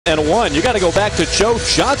And one. You got to go back to Joe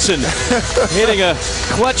Johnson hitting a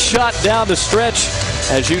clutch shot down the stretch.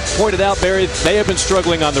 As you pointed out, Barry, they have been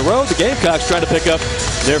struggling on the road. The Gamecocks trying to pick up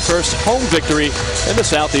their first home victory in the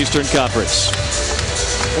Southeastern Conference.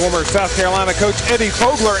 Former South Carolina coach Eddie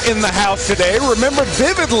Fogler in the house today. Remembered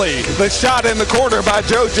vividly the shot in the corner by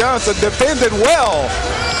Joe Johnson. Defended well.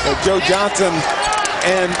 But Joe Johnson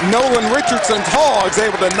and Nolan Richardson's Hogs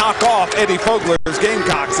able to knock off Eddie Fogler's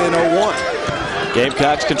Gamecocks in 0-1.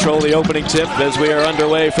 Gamecocks control the opening tip as we are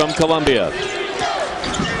underway from Columbia.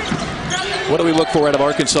 What do we look for out of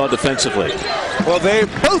Arkansas defensively? Well,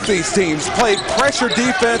 both these teams play pressure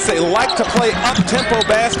defense. They like to play up-tempo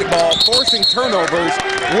basketball. Forcing turnovers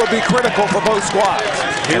will be critical for both squads.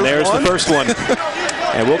 And there's the first one.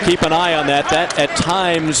 And we'll keep an eye on that. That at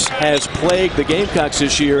times has plagued the Gamecocks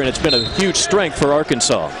this year, and it's been a huge strength for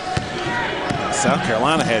Arkansas. South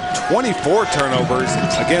Carolina had 24 turnovers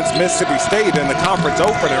against Mississippi State in the conference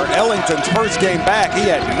opener. Ellington's first game back, he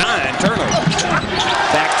had 9 turnovers.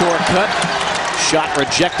 Backdoor cut. Shot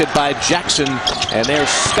rejected by Jackson, and there's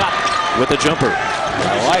Scott with the jumper.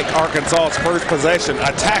 I like Arkansas's first possession,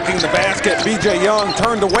 attacking the basket. B.J. Young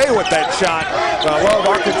turned away with that shot. But I love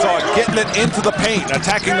Arkansas getting it into the paint,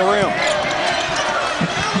 attacking the rim.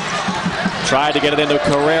 Tried to get it into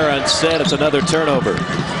Carrera, instead it's another turnover.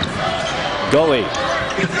 Gully.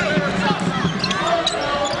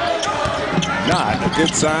 Not a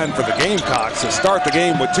good sign for the Gamecocks to start the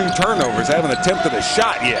game with 2 turnovers. Haven't attempted a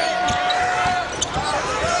shot yet.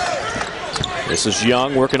 This is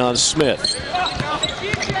Young working on Smith.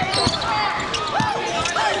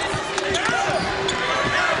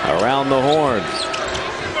 Around the horn.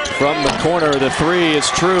 From the corner, the 3 is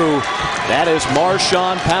true. That is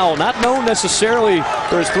Marshawn Powell. Not known necessarily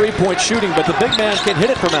for his three-point shooting, but the big man can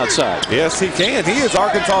hit it from outside. Yes, he can. He is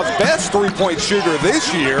Arkansas's best three-point shooter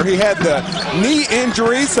this year. He had the knee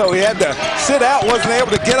injury, so he had to sit out, wasn't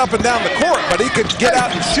able to get up and down the court, but he could get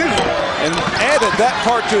out and shoot, and added that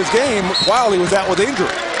part to his game while he was out with injury.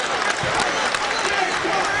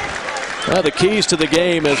 Well, the keys to the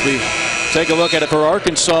game as we take a look at it for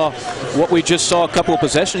Arkansas, what we just saw a couple of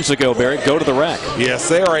possessions ago, Barry, go to the rack. Yes,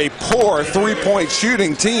 they are a poor three-point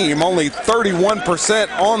shooting team, only 31%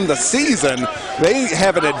 on the season. They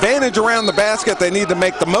have an advantage around the basket. They need to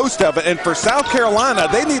make the most of it. And for South Carolina,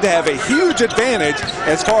 they need to have a huge advantage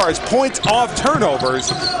as far as points off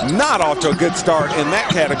turnovers. Not off to a good start in that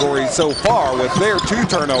category so far with their 2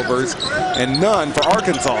 turnovers and none for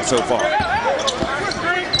Arkansas so far.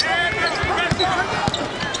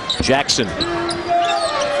 Jackson.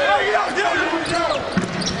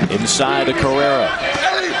 Inside to Carrera.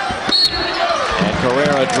 And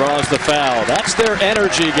Carrera draws the foul. That's their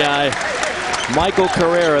energy guy, Michael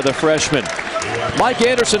Carrera, the freshman. Mike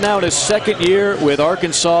Anderson now in his 2nd year with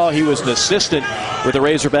Arkansas. He was an assistant with the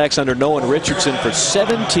Razorbacks under Nolan Richardson for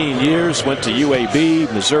 17 years. Went to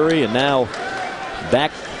UAB, Missouri, and now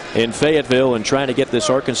back in Fayetteville and trying to get this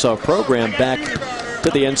Arkansas program back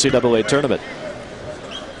to the NCAA tournament.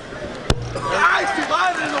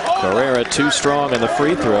 Carrera too strong in the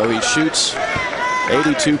free throw. He shoots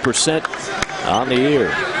 82% on the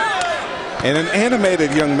year. And an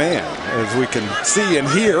animated young man, as we can see and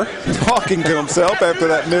hear, talking to himself after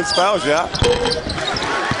that missed foul shot.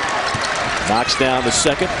 Knocks down the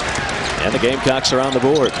 2nd, and the Gamecocks are on the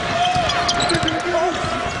board.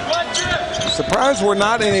 Surprised we're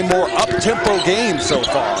not in a more up-tempo game so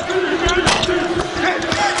far.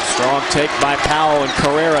 Strong take by Powell, and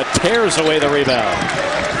Carrera tears away the rebound.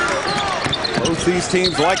 Both these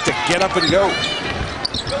teams like to get up and go.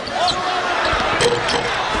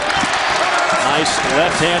 Nice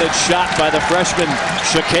left-handed shot by the freshman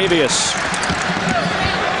Shakavius.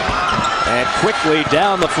 And quickly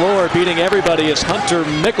down the floor, beating everybody, is Hunter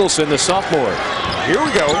Mickelson, the sophomore. Here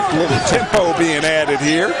we go. A little tempo being added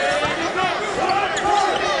here.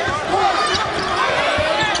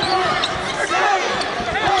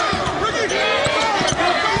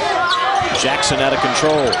 Jackson out of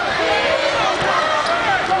control.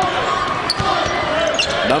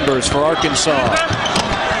 Numbers for Arkansas.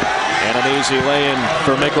 And an easy lay-in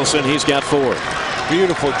for Mickelson. He's got 4.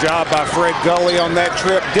 Beautiful job by Fred Gully on that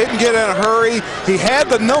trip. Didn't get in a hurry. He had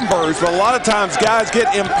the numbers, but a lot of times guys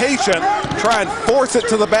get impatient, try and force it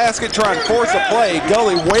to the basket, try and force a play.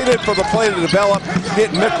 Gully waited for the play to develop,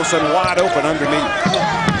 hit Mickelson wide open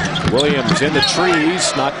underneath. Williams in the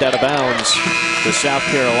trees, knocked out of bounds to South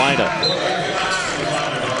Carolina.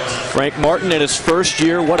 Frank Martin in his first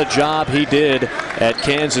year, what a job he did at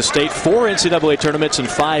Kansas State. 4 NCAA tournaments in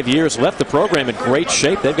 5 years, left the program in great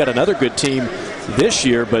shape. They've got another good team this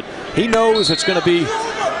year, but he knows it's going to be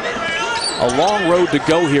a long road to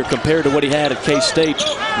go here compared to what he had at K-State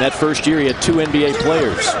In that first year, he had 2 NBA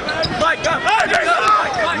players.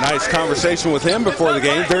 Nice conversation with him before the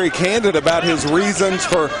game. Very candid about his reasons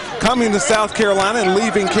for coming to South Carolina and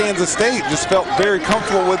leaving Kansas State. Just felt very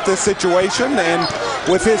comfortable with this situation, and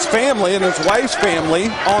with his family and his wife's family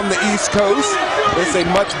on the East Coast, it's a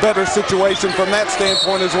much better situation from that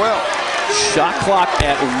standpoint as well. Shot clock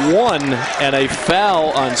at 1 and a foul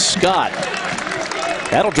on Scott.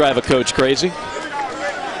 That'll drive a coach crazy.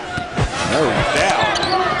 No doubt.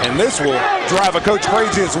 And this will drive a coach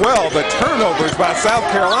crazy as well. The turnovers by South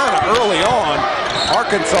Carolina early on.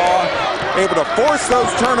 Arkansas able to force those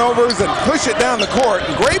turnovers and push it down the court.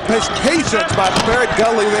 And great patience by Fred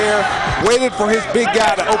Gully there. Waited for his big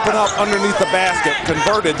guy to open up underneath the basket.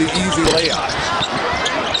 Converted the easy layup.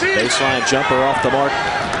 Baseline jumper off the mark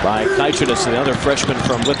by Kaičinas, the other freshman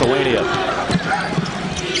from Lithuania.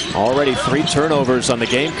 Already 3 turnovers on the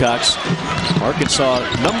Gamecocks. Arkansas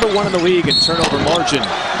 #1 in the league in turnover margin.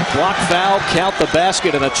 Block foul, count the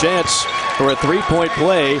basket, and a chance for a 3-point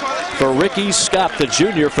play for Ricky Scott, the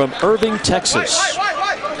junior from Irving, Texas.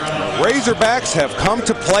 Razorbacks have come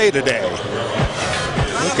to play today.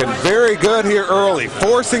 Looking very good here early.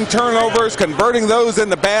 Forcing turnovers, converting those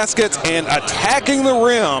into baskets, and attacking the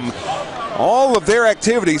rim. All of their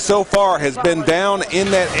activity so far has been down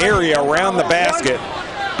in that area around the basket.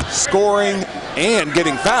 Scoring and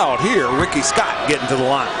getting fouled here. Ricky Scott getting to the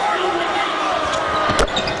line.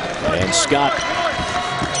 And Scott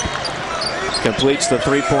completes the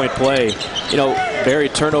 3-point play. You know, Barry,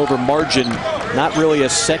 turnover margin, not really a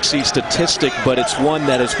sexy statistic, but it's one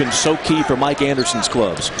that has been so key for Mike Anderson's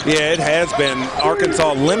clubs. Yeah, it has been.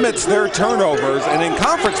 Arkansas limits their turnovers, and in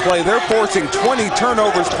conference play, they're forcing 20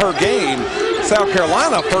 turnovers per game. South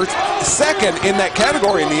Carolina second in that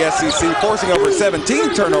category in the SEC, forcing over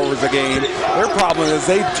 17 turnovers a game. Their problem is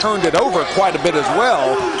they've turned it over quite a bit as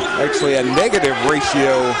well. Actually, a negative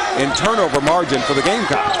ratio in turnover margin for the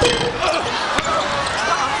Gamecocks.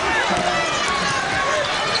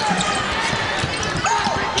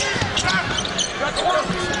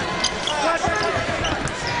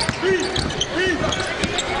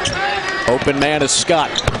 Open man is Scott.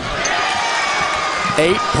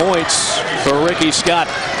 8 points for Ricky Scott,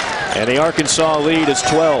 and the Arkansas lead is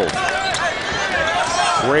 12.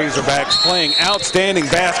 Razorbacks playing outstanding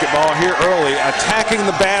basketball here early, attacking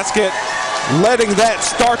the basket, letting that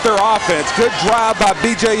start their offense. Good drive by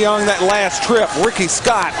B.J. Young that last trip. Ricky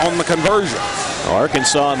Scott on the conversion.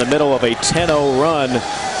 Arkansas in the middle of a 10-0 run,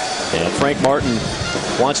 and Frank Martin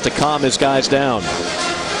wants to calm his guys down.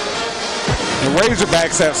 The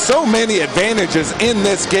Razorbacks have so many advantages in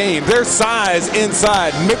this game. Their size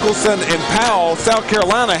inside, Mickelson and Powell. South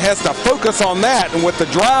Carolina has to focus on that. And with the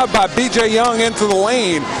drive by B.J. Young into the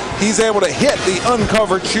lane, he's able to hit the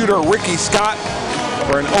uncovered shooter, Ricky Scott,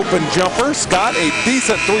 for an open jumper. Scott, a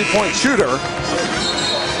decent 3-point shooter,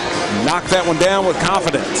 knocked that one down with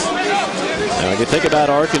confidence. Now, if you think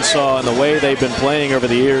about Arkansas and the way they've been playing over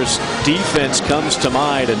the years, defense comes to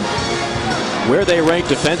mind. And where they rank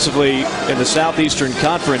defensively in the Southeastern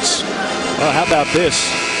Conference, well, how about this?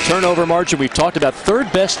 Turnover margin, we've talked about,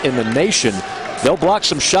 3rd best in the nation. They'll block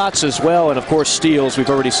some shots as well, and of course steals. We've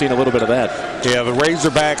already seen a little bit of that. Yeah, the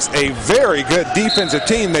Razorbacks, a very good defensive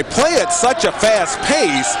team. They play at such a fast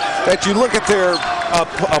pace that you look at their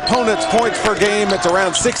opponent's points per game, it's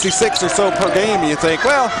around 66 or so per game. You think,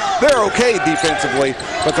 well, they're okay defensively,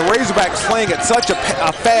 but the Razorbacks playing at such a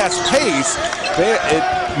fast pace, it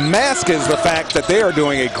masks the fact that they are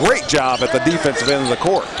doing a great job at the defensive end of the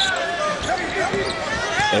court,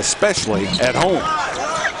 especially at home.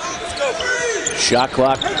 Shot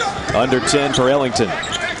clock under 10 for Ellington.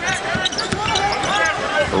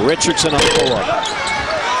 Richardson on the pull-up.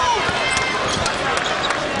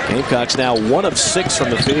 Gamecocks now 1 of 6 from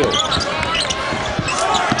the field.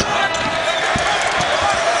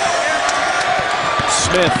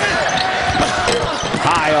 Smith.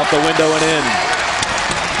 High off the window and in.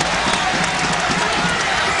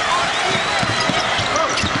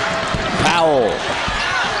 Powell.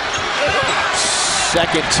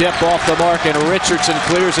 Second tip off the mark, and Richardson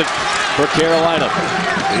clears it for Carolina.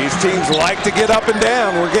 These teams like to get up and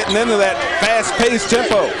down. We're getting into that fast-paced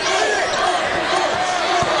tempo.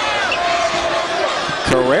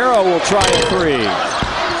 Carrera will try a 3.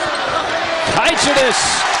 Kaičinas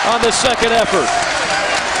on the second effort.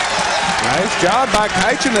 Nice job by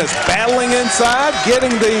Kaičinas, battling inside,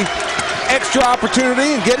 getting the extra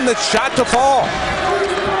opportunity and getting the shot to fall.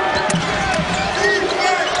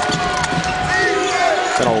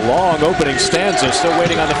 And a long opening stanza, still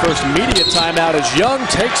waiting on the first media timeout as Young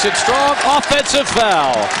takes it strong. Offensive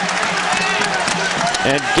foul.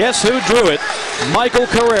 And guess who drew it? Michael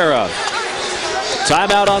Carrera.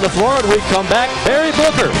 Timeout on the floor, and we come back. Barry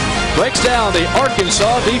Booker breaks down the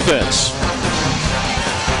Arkansas defense.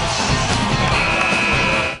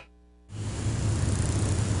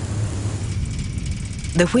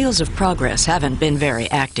 The wheels of progress haven't been very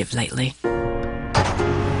active lately.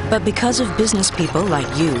 But because of business people like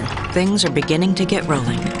you, things are beginning to get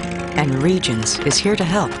rolling. And Regions is here to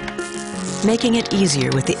help, making it easier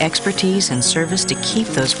with the expertise and service to keep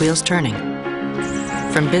those wheels turning.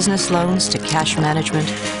 From business loans to cash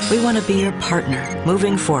management, we want to be your partner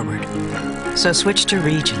moving forward. So switch to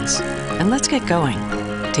Regions, and let's get going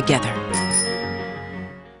together.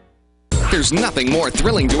 There's nothing more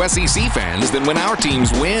thrilling to SEC fans than when our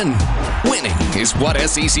teams win. Winning is what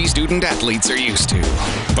SEC student athletes are used to,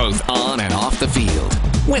 both on and off the field.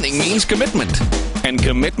 Winning means commitment, and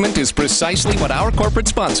commitment is precisely what our corporate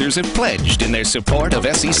sponsors have pledged in their support of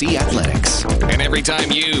SEC athletics. And every time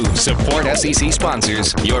you support SEC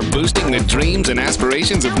sponsors, you're boosting the dreams and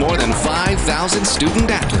aspirations of more than 5,000 student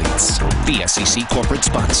athletes. The SEC corporate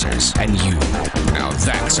sponsors, and you. Now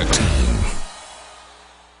that's a team.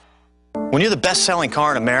 When you're the best-selling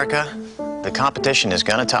car in America, the competition is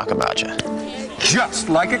going to talk about you. Just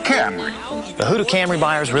like a Camry. But who do Camry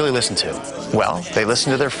buyers really listen to? Well, they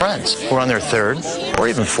listen to their friends who are on their third or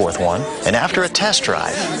even fourth one. And after a test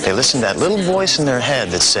drive, they listen to that little voice in their head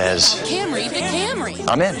that says, Camry, the Camry.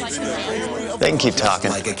 I'm in. They can keep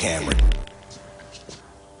talking. Like a Camry.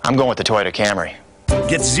 I'm going with the Toyota Camry.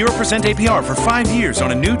 Get 0% APR for 5 years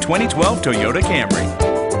on a new 2012 Toyota Camry.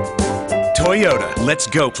 Toyota, let's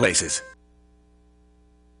go places.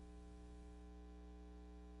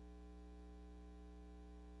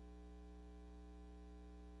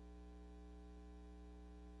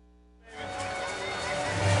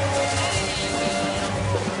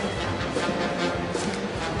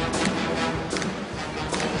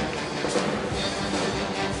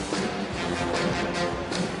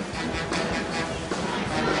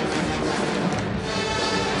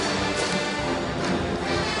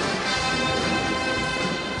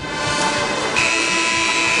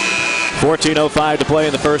 .14:05 to play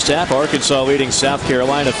in the first half. Arkansas leading South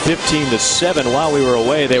Carolina 15-7. While we were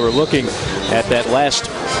away, they were looking at that last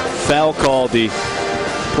foul call, the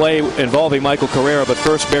play involving Michael Carrera. But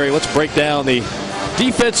first, Barry, let's break down the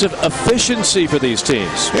defensive efficiency for these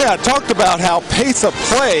teams. Yeah, I talked about how pace of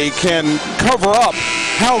play can cover up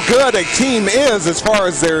how good a team is as far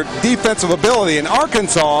as their defensive ability. In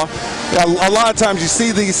Arkansas, a lot of times you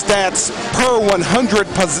see these stats per 100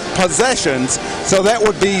 possessions, so that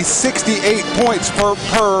would be 68 points per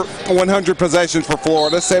 100 possessions for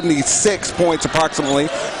Florida, 76 points approximately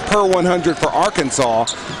per 100 for Arkansas.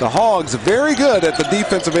 The Hogs very good at the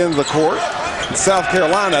defensive end of the court. In South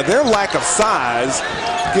Carolina, their lack of size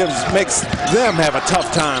makes them have a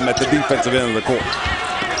tough time at the defensive end of the court.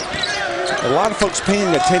 A lot of folks paying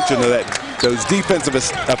attention to those defensive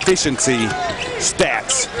efficiency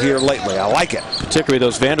stats here lately. I like it. Particularly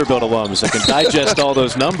those Vanderbilt alums that can digest all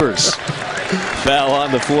those numbers. Foul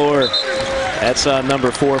on the floor. That's on number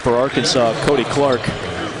 4 for Arkansas, Cody Clark.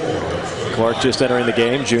 Clark just entering the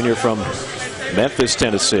game, junior from Memphis,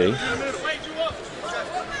 Tennessee.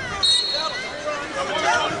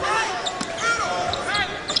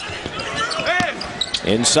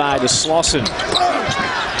 Inside to Slauson.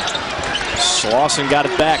 Slauson got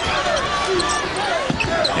it back.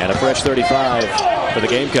 And a fresh 35 for the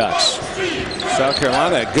Gamecocks. South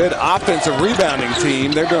Carolina, a good offensive rebounding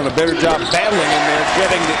team. They're doing a better job battling in there,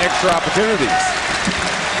 getting the extra opportunities.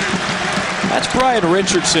 That's Brian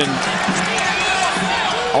Richardson.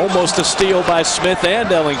 Almost a steal by Smith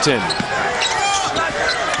and Ellington.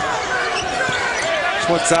 That's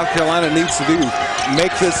what South Carolina needs to do.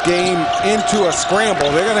 Make this game into a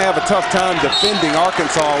scramble. They're going to have a tough time defending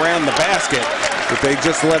Arkansas around the basket if they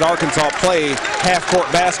just let Arkansas play half-court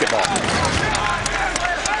basketball.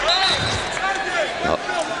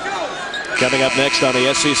 Coming up next on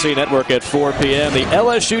the SEC Network at 4 p.m., the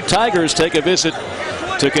LSU Tigers take a visit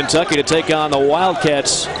to Kentucky to take on the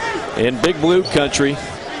Wildcats in Big Blue country.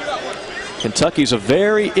 Kentucky's a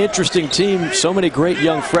very interesting team. So many great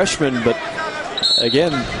young freshmen, but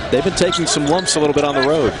again, they've been taking some lumps a little bit on the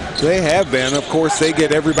road. They have been. Of course, they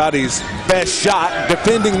get everybody's best shot.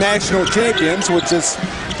 Defending national champions, which is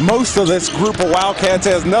most of this group of Wildcats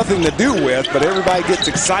has nothing to do with, but everybody gets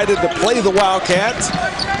excited to play the Wildcats.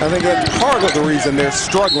 I think that's part of the reason they're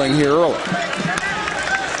struggling here early.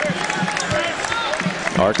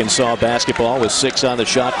 Arkansas basketball with 6 on the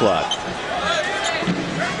shot clock.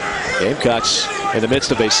 Gamecocks in the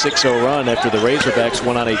midst of a 6-0 run after the Razorbacks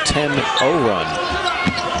went on a 10-0 run.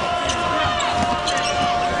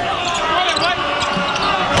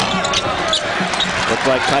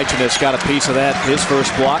 looked like Kaitchenis got a piece of that, his first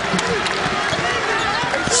block.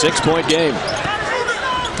 6-point game.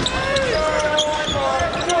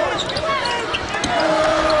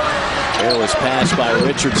 Careless pass by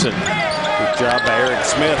Richardson. Good job by Eric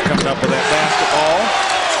Smith coming up with that basketball.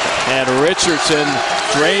 And Richardson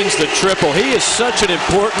drains the triple. He is such an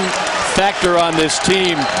important factor on this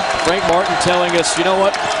team. Frank Martin telling us, you know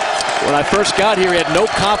what? When I first got here, he had no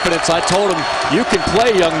confidence. I told him, you can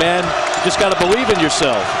play, young man. You just got to believe in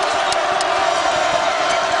yourself.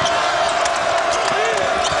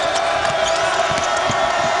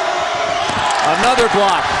 Another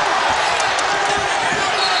block.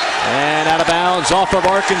 And out of bounds off of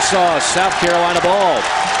Arkansas. South Carolina ball.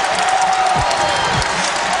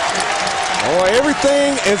 Oh,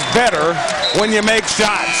 everything is better when you make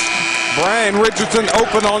shots. Brian Richardson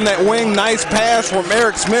open on that wing. Nice pass from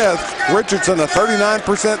Eric Smith. Richardson, a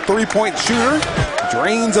 39% three-point shooter,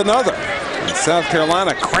 drains another. And South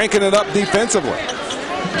Carolina cranking it up defensively.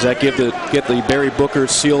 Does that get the Barry Booker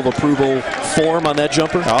seal of approval form on that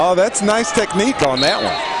jumper? Oh, that's nice technique on that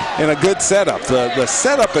one. And a good setup. The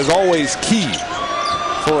setup is always key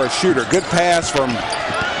for a shooter. Good pass from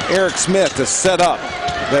Eric Smith to set up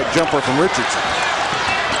that jumper from Richardson.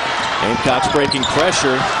 Gamecocks breaking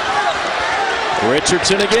pressure.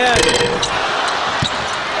 Richardson again.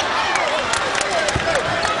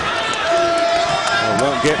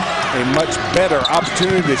 Won't get a much better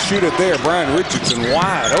opportunity to shoot it there. Brian Richardson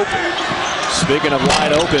wide open. Speaking of wide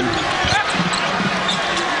open,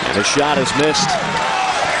 and the shot is missed.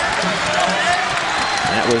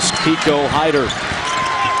 That was Kiko Hyder.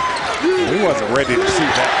 He wasn't ready to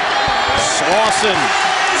shoot that. Slauson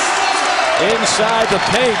inside the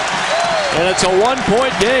paint, and it's a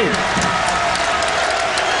one-point game.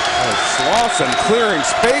 Slauson clearing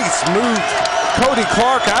space, moved Cody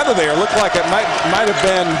Clark out of there. Looked like it might have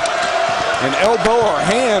been an elbow or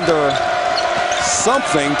hand or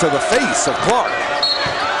something to the face of Clark.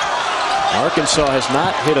 Arkansas has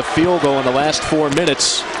not hit a field goal in the last 4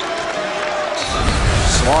 minutes.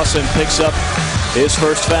 Slauson picks up his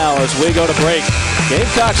first foul as we go to break.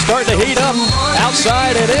 Gamecocks starting to heat up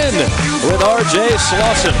outside and in with R.J.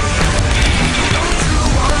 Slauson.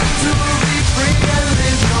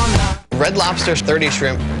 Red Lobster's 30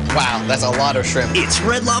 shrimp. Wow, that's a lot of shrimp. It's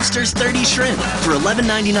Red Lobster's 30 shrimp for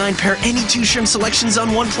 $11.99. Pair any 2 shrimp selections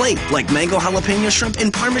on one plate, like mango jalapeno shrimp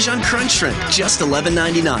and Parmesan crunch shrimp. Just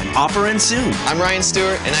 $11.99. Offer ends soon. I'm Ryan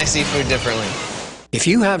Stewart, and I see food differently. If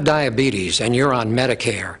you have diabetes and you're on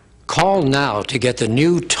Medicare, call now to get the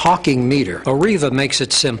new talking meter. Arriva makes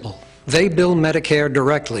it simple. They bill Medicare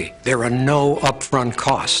directly. There are no upfront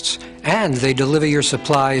costs. And they deliver your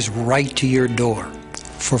supplies right to your door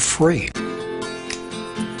for free.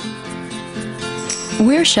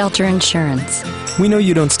 We're Shelter Insurance. We know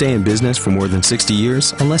you don't stay in business for more than 60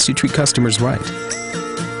 years unless you treat customers right.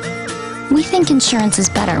 We think insurance is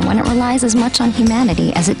better when it relies as much on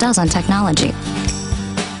humanity as it does on technology.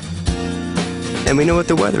 And we know what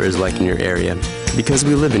the weather is like in your area because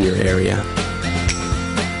we live in your area.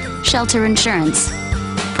 Shelter Insurance.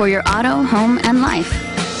 For your auto, home, and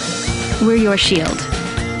life. We're your shield.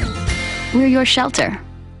 We're your shelter.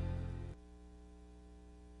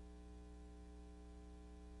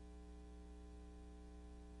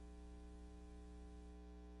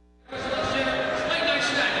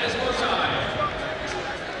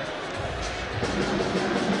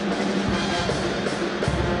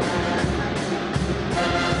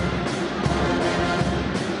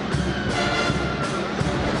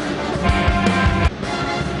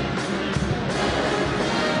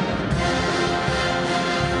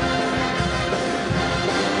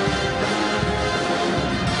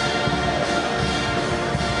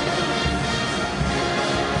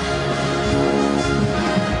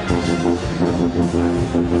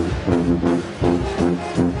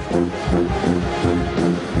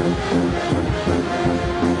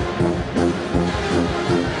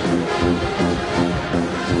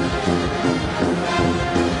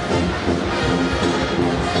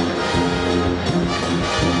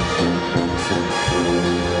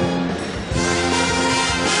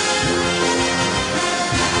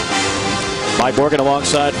 Mike Morgan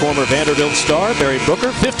alongside former Vanderbilt star Barry Booker.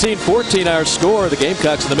 15-14 our score. The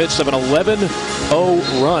Gamecocks in the midst of an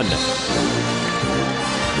 11-0 run.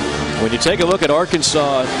 When you take a look at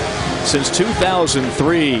Arkansas since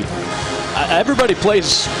 2003, everybody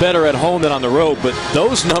plays better at home than on the road, but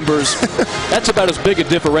those numbers, that's about as big a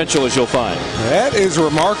differential as you'll find. That is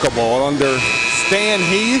remarkable under Stan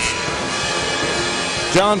Heath,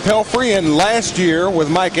 John Pelfrey, and last year with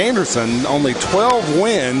Mike Anderson, only 12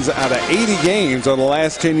 wins out of 80 games over the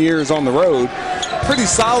last 10 years on the road. pretty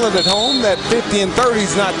solid at home. That 50-30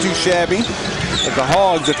 is not too shabby. But the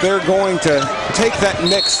Hogs, if they're going to take that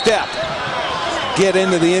next step, get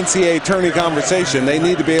into the NCAA tourney conversation, they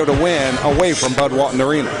need to be able to win away from Bud Walton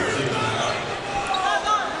Arena.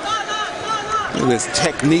 Look at this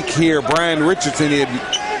technique here. Brian Richardson, he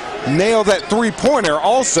had nailed that three-pointer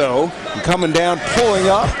also, coming down, pulling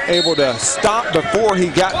up, able to stop before he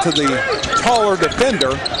got to the taller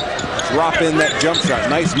defender. Drop in that jump shot.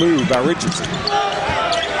 Nice move by Richardson.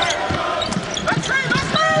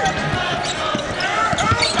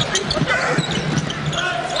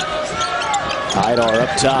 Idar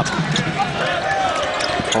up top.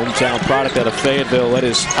 Hometown product out of Fayetteville, led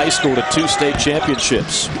his high school to 2 state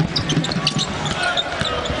championships.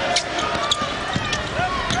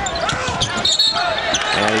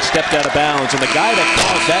 And he stepped out of bounds, and the guy that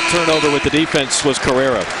caused that turnover with the defense was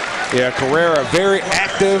Carrera. Yeah, Carrera very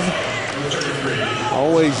active,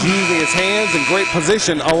 always using his hands in great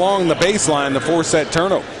position along the baseline to force that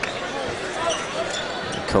turnover.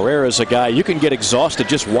 Carrera's a guy you can get exhausted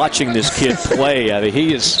just watching this kid play. I mean,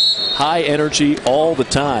 he is high energy all the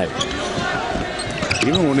time.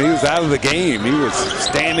 Even when he was out of the game, he was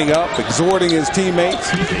standing up, exhorting his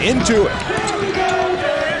teammates into it.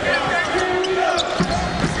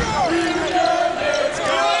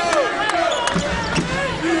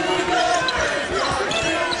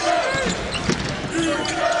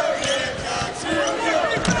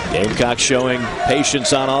 Gamecocks showing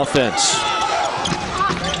patience on offense.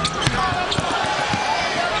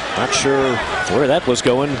 Not sure where that was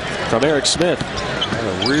going from Eric Smith.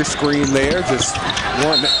 A rear screen there, just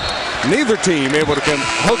one. Neither team able to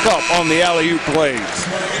hook up on the alley-oop plays.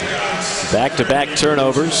 Back-to-back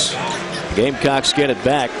turnovers. Gamecocks get it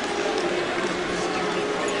back.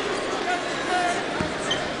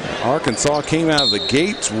 Arkansas came out of the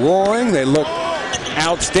gates roaring. They looked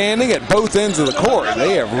outstanding at both ends of the court.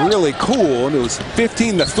 They have really cooled. It was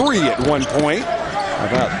 15-3 at one point,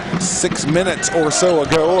 about 6 minutes or so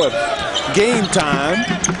ago of game time.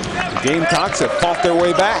 The Gamecocks have fought their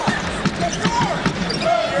way back.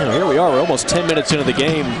 Here we are. We're almost 10 minutes into the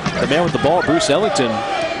game. The man with the ball, Bruce Ellington,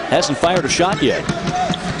 hasn't fired a shot yet.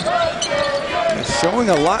 Showing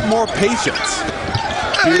a lot more patience.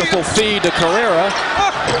 Beautiful feed to Carrera.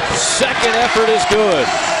 Second effort is good.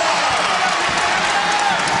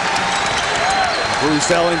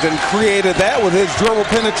 Bruce Ellington created that with his dribble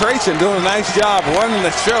penetration, doing a nice job running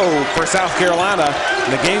the show for South Carolina.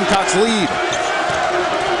 And the Gamecocks lead.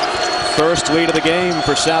 First lead of the game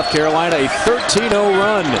for South Carolina, a 13-0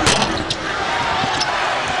 run.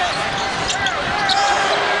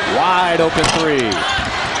 Wide open three.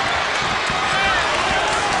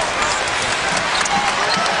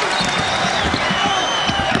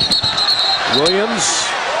 Williams,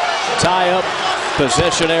 tie up,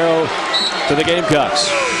 possession arrow to the Gamecocks.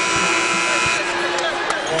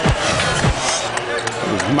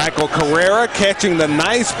 Michael Carrera catching the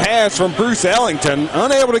nice pass from Bruce Ellington.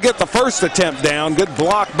 Unable to get the first attempt down. Good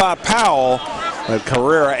block by Powell. But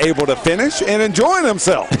Carrera able to finish and enjoying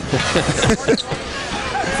himself.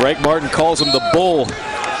 Frank Martin calls him the bull.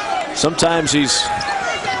 Sometimes he's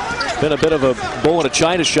been a bit of a bull in a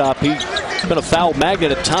china shop. He's been a foul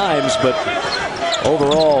magnet at times, but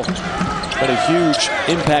overall, been a huge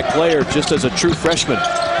impact player just as a true freshman.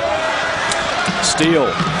 Steal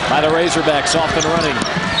by the Razorbacks, off and running.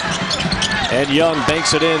 And Young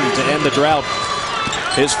banks it in to end the drought.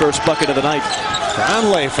 His first bucket of the night.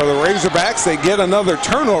 Conley for the Razorbacks. They get another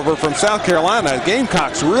turnover from South Carolina.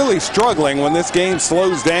 Gamecocks really struggling when this game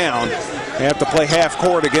slows down. They have to play half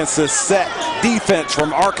court against this set defense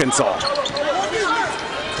from Arkansas.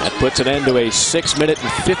 That puts an end to a 6-minute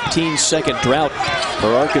and 15-second drought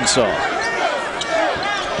for Arkansas.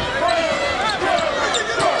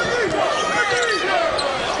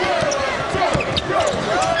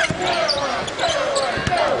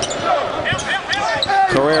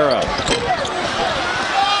 Carrera.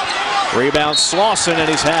 Rebound Slauson, and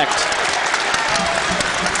he's hacked.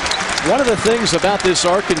 One of the things about this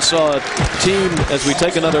Arkansas team, as we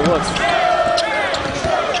take another look.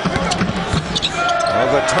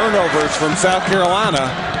 Well, the turnovers from South Carolina.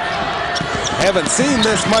 Haven't seen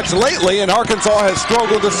this much lately, and Arkansas has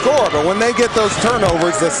struggled to score. But when they get those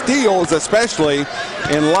turnovers, the steals especially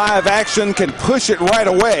in live action can push it right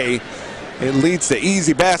away. It leads to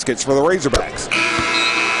easy baskets for the Razorbacks.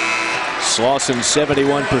 Slauson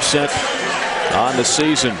 71% on the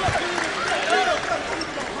season.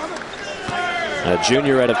 A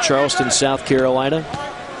junior out of Charleston, South Carolina.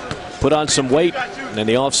 Put on some weight and in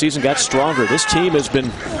the offseason got stronger. This team has been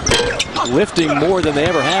lifting more than they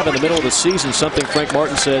ever have in the middle of the season, something Frank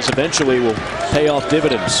Martin says eventually will pay off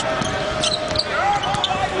dividends.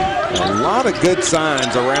 A lot of good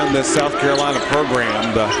signs around this South Carolina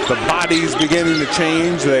program. The body's beginning to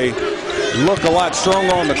change. They look a lot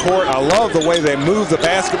stronger on the court. I love the way they move the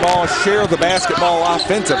basketball, share the basketball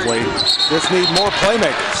offensively. Just need more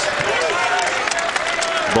playmakers.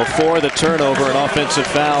 Before the turnover, an offensive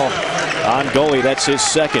foul on Gully. That's his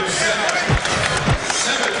second.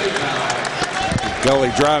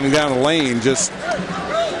 Gully driving down the lane, just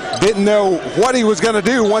didn't know what he was going to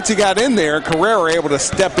do once he got in there. Carrera able to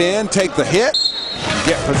step in, take the hit, and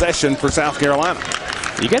get possession for South Carolina.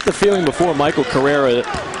 You get the feeling before Michael Carrera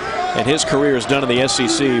and his career is done in the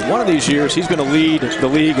SEC, one of these years he's going to lead the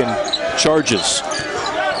league in charges.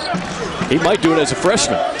 He might do it as a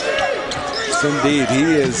freshman. Yes, indeed. He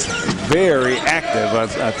is very active.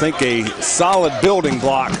 I think a solid building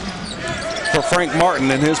block for Frank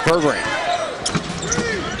Martin and his program.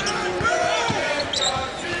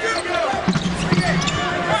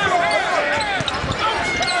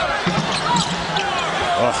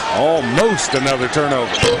 Almost another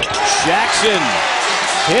turnover. Jackson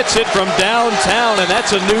hits it from downtown, and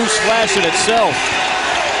that's a news flash in itself.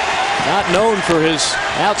 Not known for his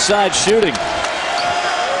outside shooting.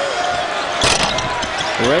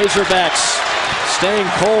 Razorbacks staying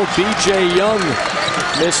cold. B.J. Young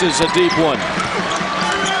misses a deep one.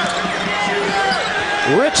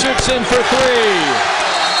 Richardson for three.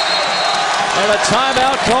 And a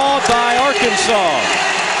timeout called by Arkansas.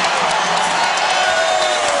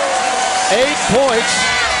 8 points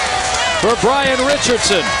for Brian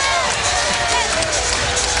Richardson.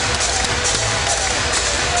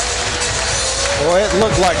 Well, it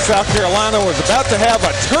looked like South Carolina was about to have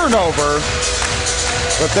a turnover,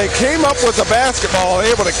 but they came up with the basketball,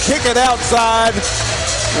 able to kick it outside,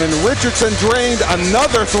 and Richardson drained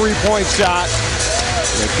another three-point shot.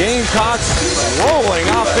 The Gamecocks rolling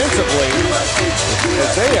offensively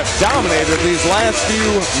as they have dominated these last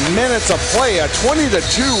few minutes of play. A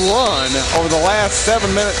 20-2 run over the last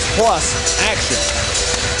 7 minutes plus action.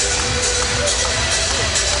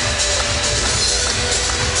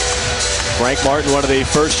 Frank Martin, one of the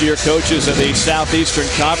first-year coaches in the Southeastern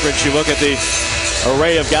Conference. You look at the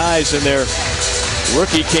array of guys in their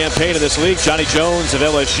rookie campaign in this league. Johnny Jones of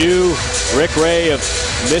LSU, Rick Ray of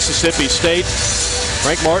Mississippi State.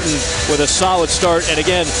 Frank Martin with a solid start. And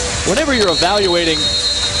again, whenever you're evaluating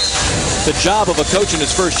the job of a coach in his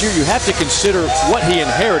first year, you have to consider what he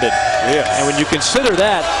inherited. Yes. And when you consider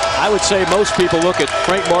that, I would say most people look at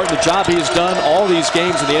Frank Martin, the job he has done. All these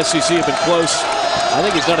games in the SEC have been close. I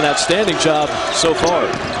think he's done an outstanding job so far.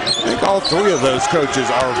 I think all three of those coaches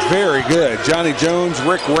are very good. Johnny Jones,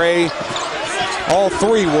 Rick Ray, all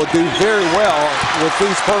three will do very well with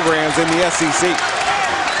these programs in the SEC.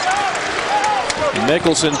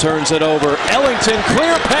 Mickelson turns it over. Ellington,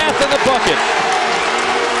 clear path in the bucket.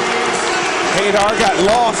 Hadar got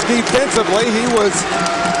lost defensively. He was,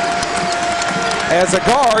 as a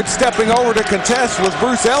guard, stepping over to contest with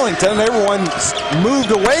Bruce Ellington. Everyone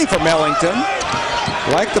moved away from Ellington.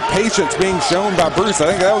 Like the patience being shown by Bruce. I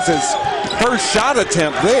think that was his first shot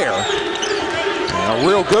attempt there. A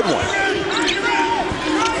real good one.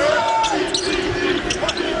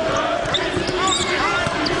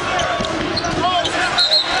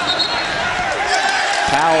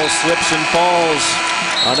 Powell slips and falls.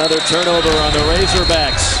 Another turnover on the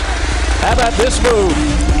Razorbacks. How about this move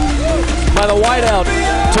by the wideout,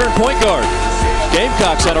 turn point guard.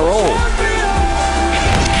 Gamecocks on a roll.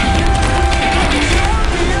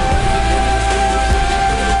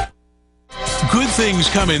 Good things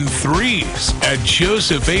come in threes at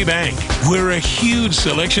Joseph A. Bank. We're a huge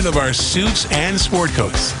selection of our suits and sport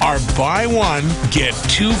coats. Our buy one, get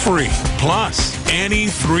two free. Plus, any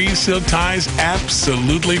 3 silk ties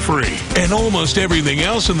absolutely free. And almost everything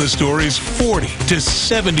else in the store is 40 to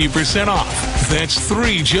 70% off. That's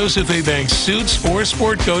 3 Joseph A. Bank suits or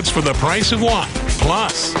sport coats for the price of 1.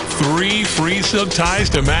 Plus, 3 free silk ties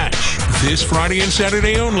to match. This Friday and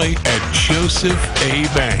Saturday only at Joseph A.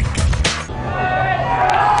 Bank.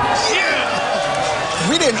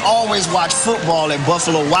 We didn't always watch football at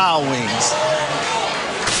Buffalo Wild Wings.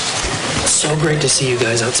 So great to see you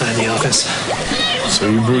guys outside the office. So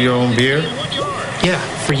you brew your own beer? Yeah,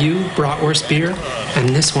 for you, bratwurst beer, and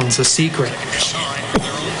this one's a secret.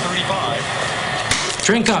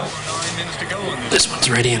 Drink up. This one's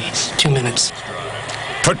ready in 2 minutes.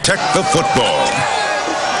 Protect the football.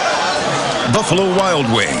 Buffalo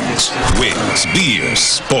Wild Wings. Wings, beer,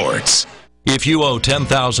 sports. If you owe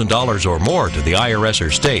 $10,000 or more to the IRS or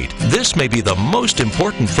state, this may be the most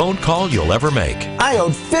important phone call you'll ever make. I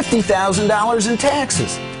owed $50,000 in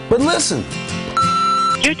taxes. But listen.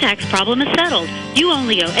 Your tax problem is settled. You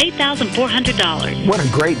only owe $8,400. What a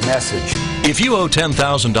great message. If you owe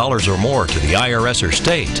 $10,000 or more to the IRS or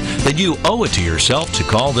state, then you owe it to yourself to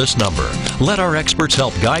call this number. Let our experts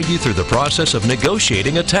help guide you through the process of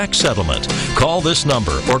negotiating a tax settlement. Call this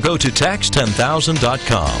number or go to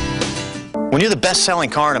tax10000.com. When you're the best-selling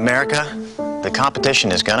car in America, the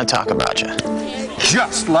competition is going to talk about you.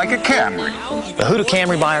 Just like a Camry. But who do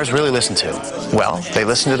Camry buyers really listen to? Well, they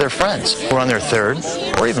listen to their friends who are on their third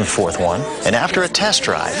or even fourth one. And after a test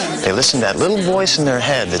drive, they listen to that little voice in their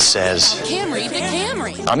head that says, Camry, the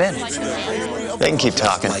Camry. I'm in. They can keep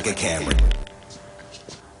talking. Like a Camry.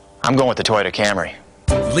 I'm going with the Toyota Camry.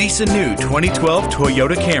 Lease a new 2012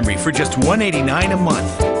 Toyota Camry for just $189 a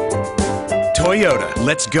month. Toyota,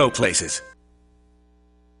 let's go places.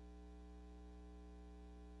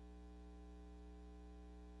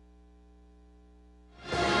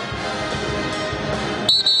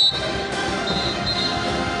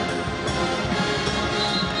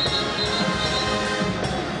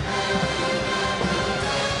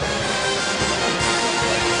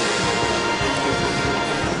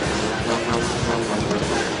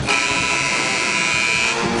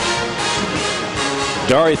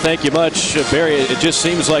 Dari, thank you much. Barry, it just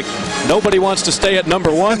seems like nobody wants to stay at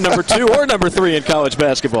number 1, number 2, or number 3 in college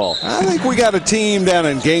basketball. I think we got a team down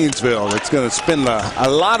in Gainesville that's going to spend a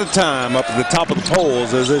lot of time up at the top of the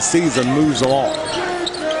polls as this season moves along.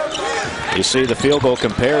 You see the field goal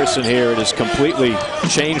comparison here. It is completely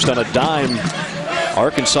changed on a dime.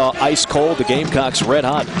 Arkansas ice cold, the Gamecocks red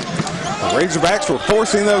hot. The Razorbacks were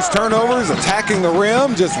forcing those turnovers, attacking the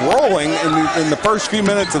rim, just rolling in the first few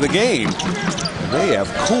minutes of the game. They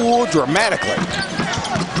have cooled dramatically.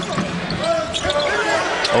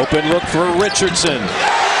 Open look for Richardson.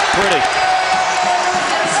 Pretty.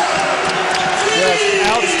 Just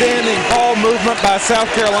outstanding ball movement by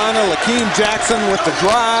South Carolina. Lakeem Jackson with the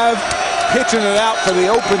drive, pitching it out for the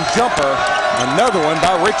open jumper. Another one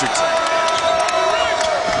by Richardson.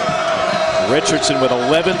 Richardson with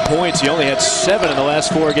 11 points. He only had 7 in the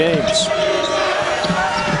last 4 games.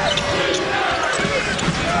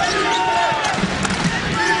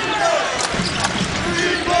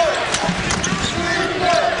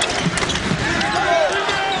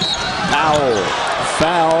 Powell,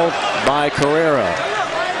 foul by Carrera.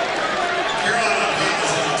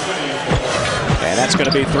 And that's going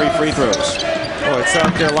to be 3 free throws. Boy,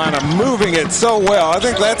 South Carolina moving it so well. I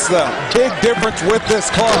think that's the big difference with this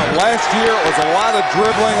club. Last year it was a lot of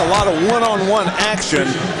dribbling, a lot of one-on-one action.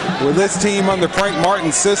 With this team under Frank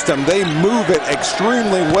Martin's system, they move it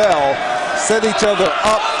extremely well, set each other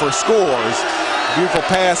up for scores. Beautiful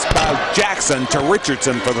pass by Jackson to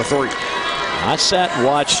Richardson for the 3. I sat and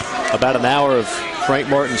watched about an hour of Frank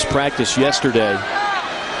Martin's practice yesterday,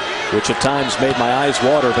 which at times made my eyes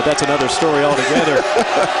water, but that's another story altogether.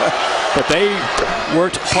 But they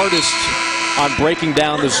worked hardest on breaking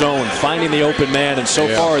down the zone, finding the open man, and so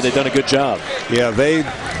far they've done a good job. Yeah,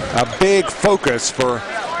 a big focus for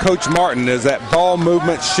Coach Martin is that ball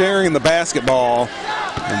movement, sharing the basketball.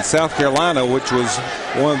 In South Carolina, which was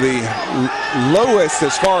one of the lowest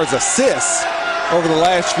as far as assists over the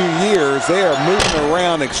last few years, they are moving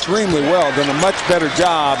around extremely well, done a much better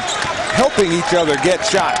job helping each other get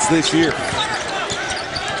shots this year.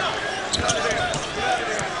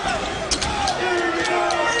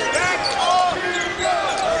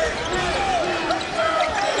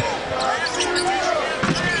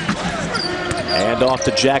 And off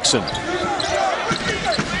to Jackson.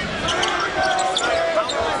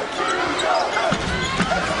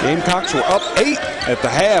 Gamecocks were up 8 at the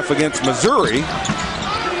half against Missouri.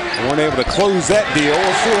 They weren't able to close that deal.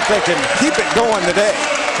 We'll see if they can keep it going today.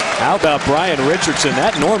 How about Brian Richardson?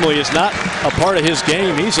 That normally is not a part of his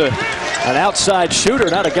game. He's an outside shooter,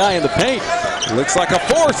 not a guy in the paint. Looks like a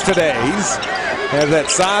force today. He's has that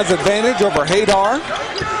size advantage over Hadar.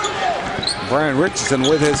 Brian Richardson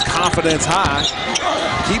with his confidence high.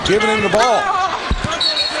 Keep giving him the ball.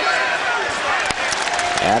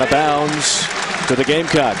 Out of bounds to the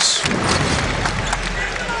Gamecocks.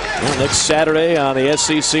 Well, next Saturday on the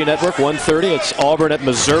SEC Network, 1:30, it's Auburn at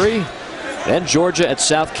Missouri, then Georgia at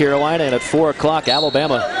South Carolina, and at 4 o'clock,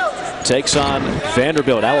 Alabama takes on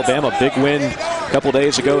Vanderbilt. Alabama, big win a couple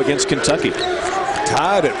days ago against Kentucky.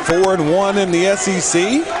 Tied at 4-1 in the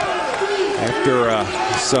SEC after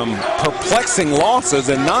some perplexing losses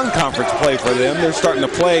in non-conference play for them. They're starting to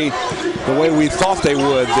play the way we thought they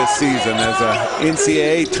would this season as a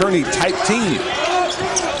NCAA tourney-type team.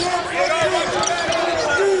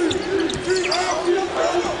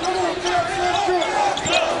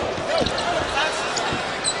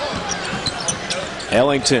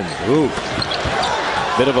 Ellington, ooh,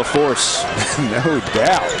 bit of a force. No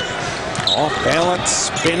doubt. Off balance,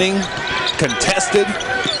 spinning, contested.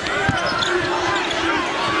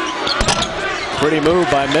 Pretty move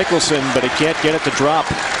by Mickelson, but he can't get it to drop.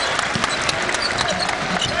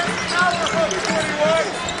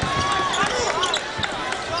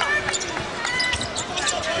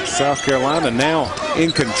 South Carolina now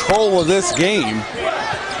in control of this game.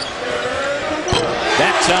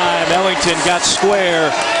 That time Ellington got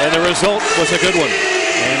square, and the result was a good one.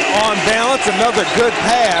 And on balance, another good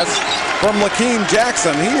pass from Lakeem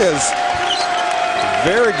Jackson. He is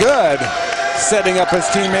very good setting up his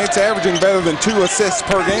teammates, averaging better than 2 assists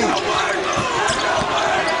per game.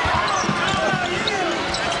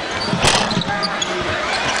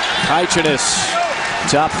 Heichenis,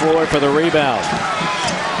 top floor for the rebound.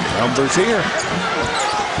 Numbers here.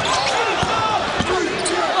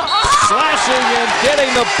 Slashing and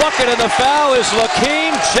getting the bucket, and the foul is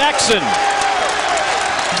Lakeem Jackson.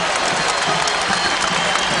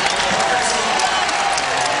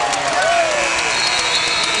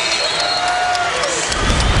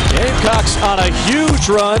 Gamecocks on a huge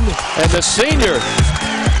run, and the senior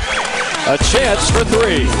a chance for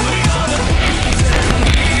 3.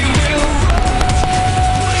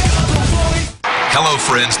 Hello,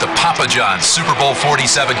 friends. The Papa John's Super Bowl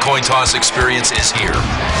 47 coin toss experience is here.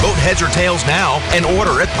 Vote heads or tails now and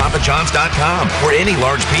order at papajohns.com, where any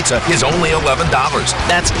large pizza is only $11.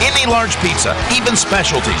 That's any large pizza, even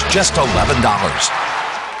specialties, just $11.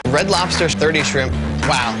 Red Lobster's 30 shrimp.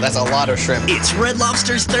 Wow, that's a lot of shrimp. It's Red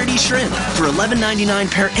Lobster's 30 shrimp. For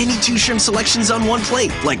 $11.99, pair any 2 shrimp selections on one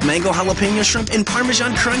plate, like mango jalapeno shrimp and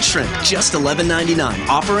Parmesan crunch shrimp. Just $11.99.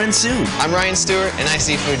 Offer ends soon. I'm Ryan Stewart, and I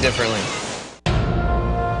see food differently.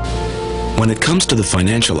 When it comes to the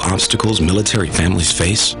financial obstacles military families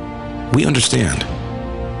face, we understand.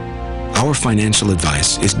 Our financial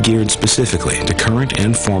advice is geared specifically to current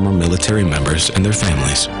and former military members and their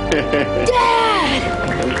families.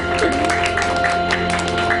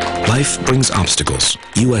 Life brings obstacles.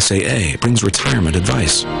 USAA brings retirement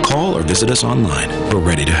advice. Call or visit us online. We're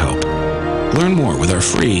ready to help. Learn more with our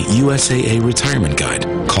free USAA Retirement Guide.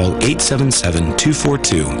 Call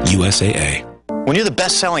 877-242-USAA. When you're the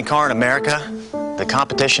best-selling car in America, the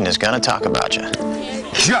competition is going to talk about you.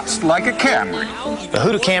 Just like a Camry. But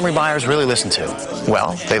who do Camry buyers really listen to?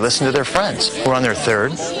 Well, they listen to their friends who are on their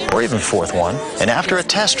 3rd or even 4th one. And after a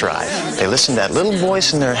test drive, they listen to that little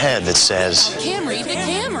voice in their head that says, Camry to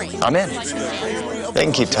Camry. I'm in. They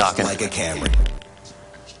can keep talking. Like a Camry.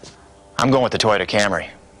 I'm going with the Toyota Camry.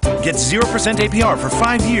 Get 0% APR for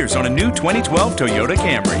 5 years on a new 2012 Toyota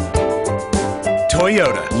Camry.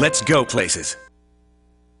 Toyota, let's go places.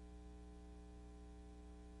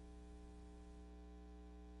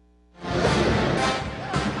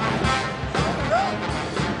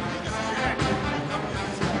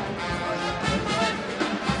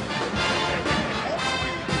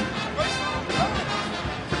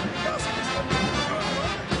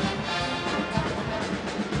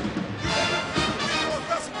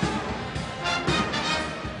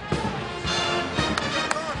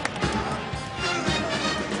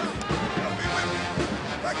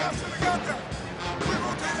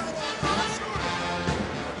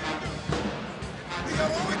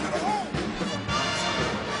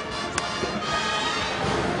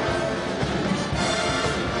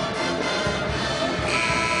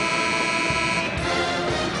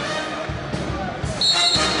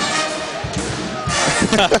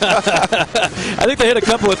 I think they hit a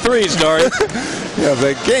couple of threes, Dari. Yeah,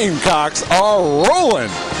 the Gamecocks are rolling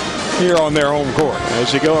here on their home court.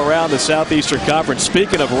 As you go around the Southeastern Conference,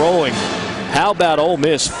 speaking of rolling, how about Ole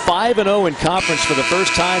Miss? 5-0 in conference for the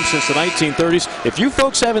first time since the 1930s. If you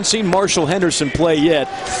folks haven't seen Marshall Henderson play yet,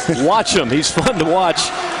 watch him. He's fun to watch.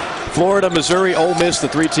 Florida, Missouri, Ole Miss, the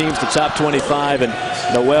 3 teams, the top 25, and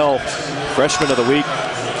Noel, freshman of the week,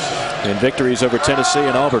 in victories over Tennessee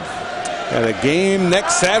and Auburn. And the game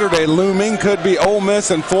next Saturday looming could be Ole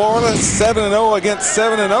Miss and Florida, 7-0 against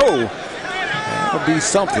 7-0. That would be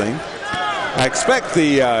something. I expect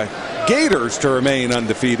the Gators to remain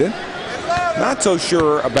undefeated. Not so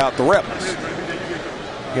sure about the Rebels.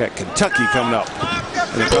 We got Kentucky coming up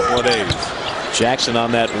in a couple of days. Jackson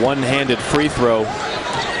on that one-handed free throw.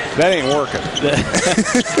 That ain't working.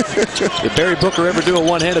 Did Barry Booker ever do a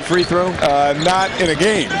one-handed free throw? Not in a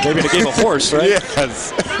game. Maybe in a game of horse, right?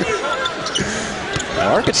 Yes.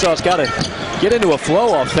 Arkansas's got to get into a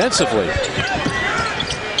flow offensively.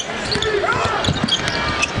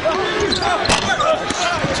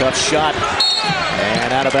 Tough shot.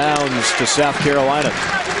 And out of bounds to South Carolina.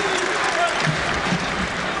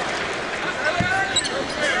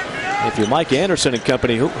 If you're Mike Anderson and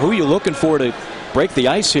company, who are you looking for to break the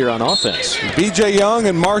ice here on offense? B.J. Young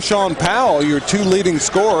and Marshawn Powell, your 2 leading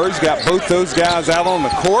scorers. Got both those guys out on the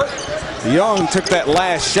court. Young took that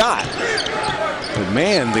last shot. But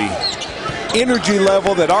man, the energy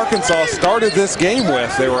level that Arkansas started this game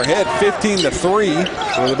with, they were ahead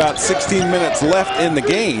 15-3 with about 16 minutes left in the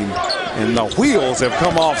game, and the wheels have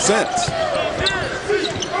come off since.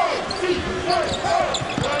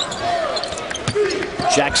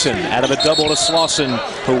 Jackson out of a double to Slauson,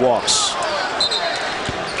 who walks.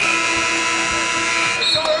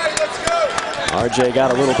 RJ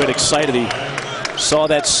got a little bit excited. He saw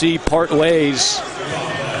that C part ways,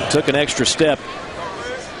 took an extra step.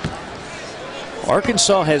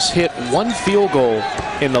 Arkansas has hit 1 field goal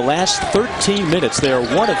in the last 13 minutes. They are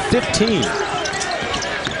 1 of 15.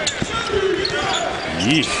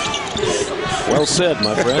 Yeesh. Well said,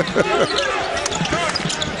 my friend.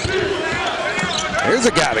 Here's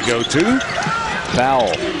a guy to go to.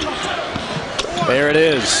 Powell. There it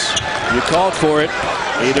is. You called for it.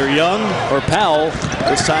 Either Young or Powell.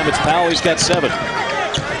 This time it's Powell. He's got 7.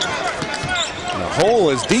 The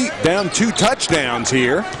hole is deep, down 2 touchdowns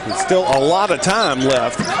here. There's still a lot of time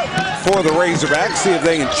left for the Razorbacks. See if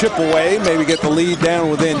they can chip away, maybe get the lead down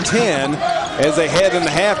within 10 as they head into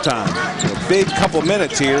halftime. A big couple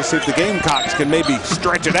minutes here. See if the Gamecocks can maybe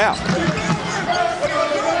stretch it out.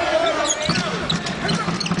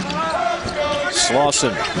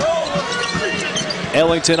 Slauson.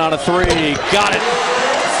 Ellington on a 3. Got it.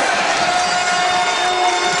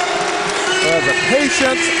 The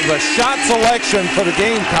patience, the shot selection for the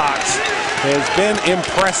Gamecocks has been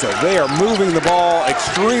impressive. They are moving the ball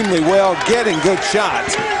extremely well, getting good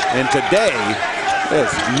shots, and today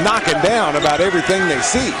is knocking down about everything they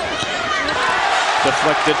see.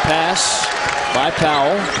 Deflected pass by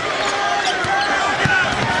Powell.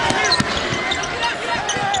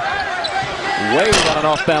 Wade on an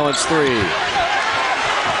off-balance 3.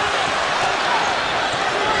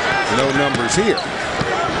 No numbers here.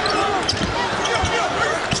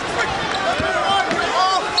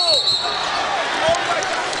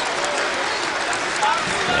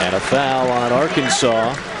 And a foul on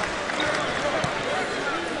Arkansas.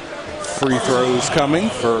 Free throws coming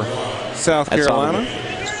for South Carolina.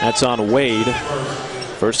 That's on Wade.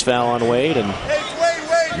 First foul on Wade, and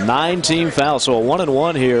 9 team fouls. So a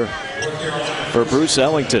 1-and-1 here for Bruce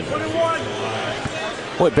Ellington.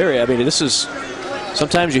 Boy, Barry, I mean, this is,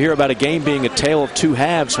 sometimes you hear about a game being a tale of 2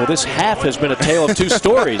 halves. Well, this half has been a tale of 2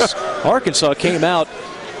 stories. Arkansas came out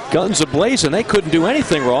guns a-blazing. They couldn't do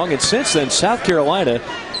anything wrong, and since then, South Carolina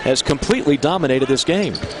has completely dominated this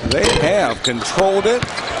game. They have controlled it,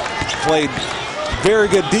 played very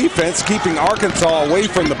good defense, keeping Arkansas away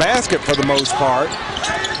from the basket for the most part.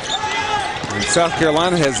 And South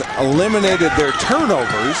Carolina has eliminated their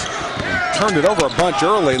turnovers, turned it over a bunch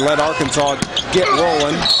early, let Arkansas get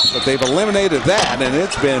rolling, but they've eliminated that, and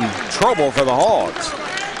it's been trouble for the Hogs.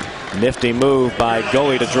 Nifty move by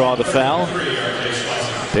Gully to draw the foul.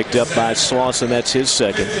 Picked up by Slauson. That's his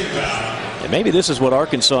 2nd. And maybe this is what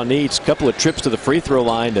Arkansas needs. A couple of trips to the free throw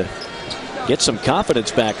line to get some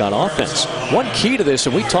confidence back on offense. One key to this,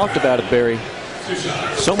 and we talked about it, Barry,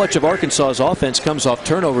 so much of Arkansas's offense comes off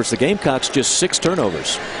turnovers. The Gamecocks just 6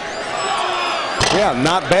 turnovers. Yeah,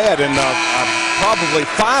 not bad. And probably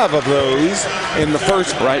 5 of those in the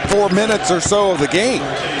first 4 minutes or so of the game.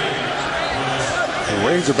 The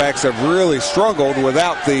Razorbacks have really struggled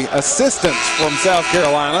without the assistance from South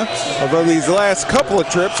Carolina. Although these last couple of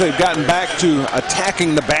trips, they've gotten back to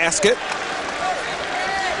attacking the basket.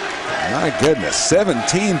 My goodness,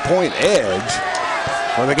 17-point edge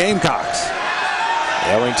for the Gamecocks.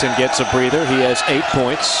 Ellington gets a breather. He has 8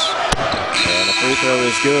 points. And the free throw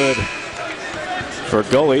is good for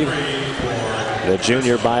Gully, the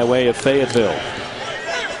junior by way of Fayetteville.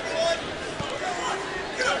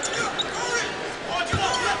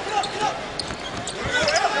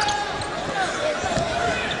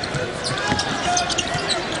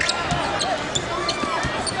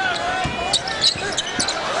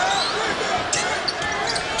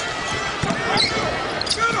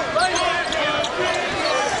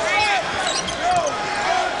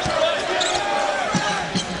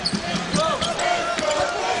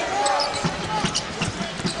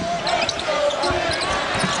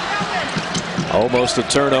 Almost a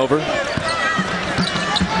turnover.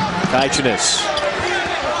 Kaichinus.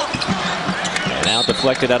 And now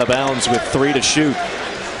deflected out of bounds with 3 to shoot.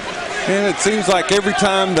 And it seems like every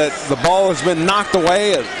time that the ball has been knocked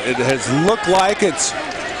away, it has looked like it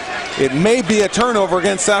may be a turnover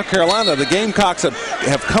against South Carolina. The Gamecocks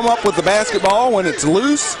have come up with the basketball when it's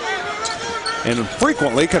loose and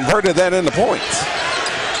frequently converted that into points.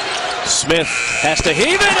 Smith has to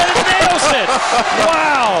heave it and nails it.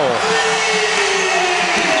 Wow.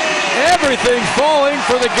 Everything falling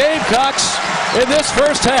for the Gamecocks in this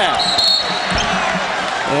first half.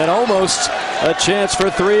 And almost A chance for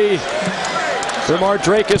three from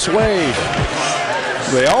Ardrakus Wade.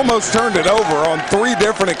 They almost turned it over on 3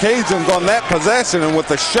 different occasions on that possession, and with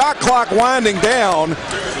the shot clock winding down,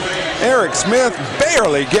 Eric Smith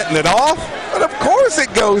barely getting it off, but of course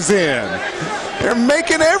it goes in. They're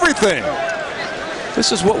making everything.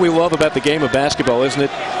 This is what we love about the game of basketball, isn't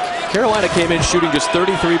it? Carolina came in shooting just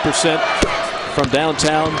 33% from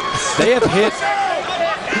downtown. They have hit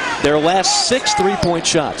their last 6 3-point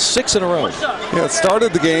shots, 6 in a row. Yeah, it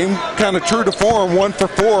started the game kind of true to form, 1 for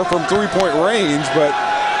 4 from 3-point range, but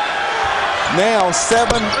now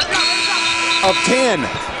 7 of 10.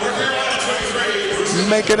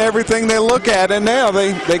 Making everything they look at, and now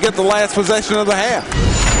they get the last possession of the half.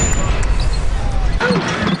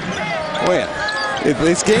 Well,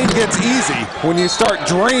 this game gets easy when you start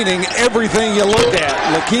draining everything you look at.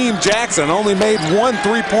 Lakeem Jackson only made 1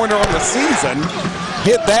 3-pointer on the season.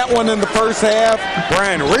 Hit that one in the first half.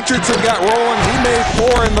 Brian Richardson got rolling. He made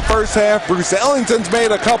 4 in the first half. Bruce Ellington's made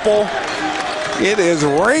a couple. It is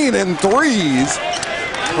raining threes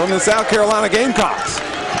from the South Carolina Gamecocks.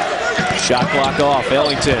 Shot clock off.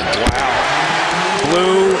 Ellington. Wow.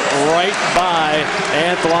 Blew right by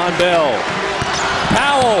Anthlon Bell.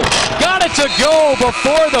 Powell got it to go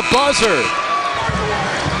before the buzzer.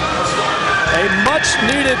 A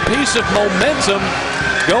much-needed piece of momentum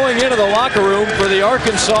going into the locker room for the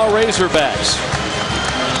Arkansas Razorbacks.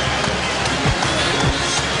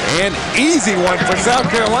 An easy one for South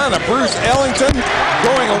Carolina. Bruce Ellington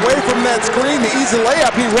going away from that screen, the easy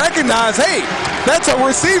layup. He recognized, hey, that's a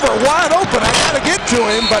receiver wide open. I got to get to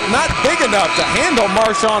him, but not big enough to handle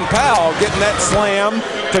Marshawn Powell, getting that slam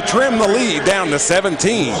to trim the lead down to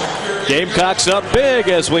 17. Gamecocks up big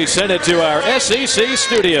as we send it to our SEC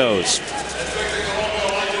studios.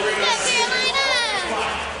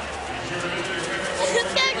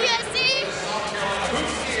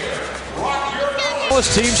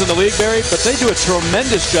 Teams in the league, Barry, but they do a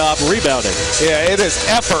tremendous job rebounding. Yeah, it is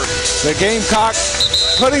effort. The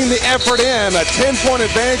Gamecocks putting the effort in. A 10-point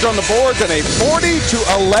advantage on the boards and a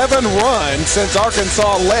 40-11 run since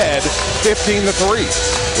Arkansas led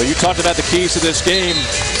 15-3. Well, you talked about the keys to this game.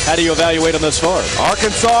 How do you evaluate them thus far?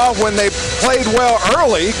 Arkansas, when they played well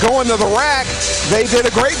early, going to the rack, they did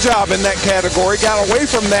a great job in that category. Got away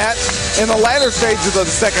from that in the latter stages of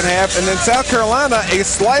the second half. And then South Carolina, a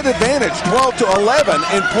slight advantage, 12-11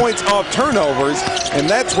 in points off turnovers. And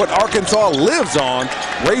that's what Arkansas lives on.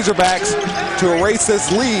 Razorbacks, to erase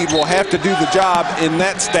this lead, will have to do the job in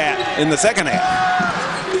that stat in the second half.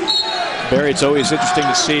 Barry, it's always interesting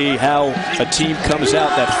to see how a team comes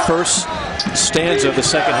out that first stanza of the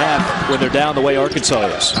second half when they're down the way Arkansas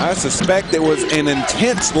is. I suspect it was an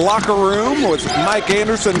intense locker room with Mike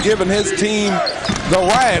Anderson giving his team the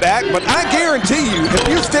riot act, but I guarantee you, if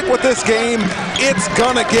you stick with this game, it's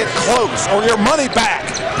gonna get close or your money back.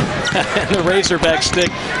 The Razorbacks stick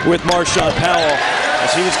with Marshawn Powell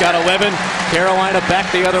as he's got 11. Carolina back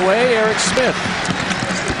the other way, Eric Smith.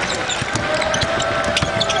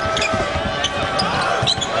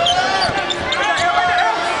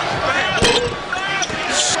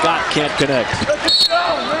 Scott can't connect.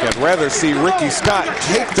 I'd rather see Ricky Scott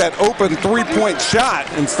take that open 3-point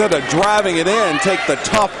shot instead of driving it in, take the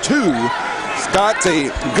tough 2. Scott's a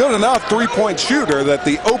good enough 3-point shooter that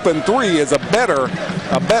the open 3 is a better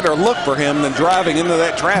look for him than driving into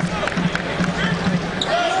that traffic.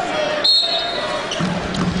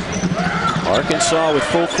 Arkansas with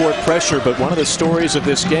full court pressure, but one of the stories of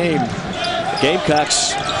this game, the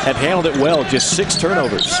Gamecocks have handled it well, just 6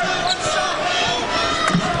 turnovers.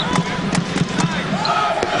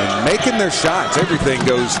 Making their shots, everything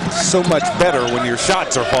goes so much better when your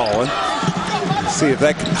shots are falling. See if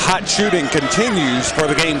that hot shooting continues for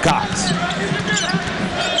the Gamecocks.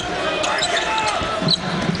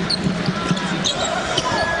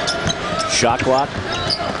 Shot clock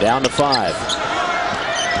down to 5.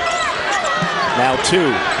 Now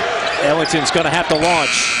 2. Ellington's going to have to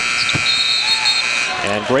launch.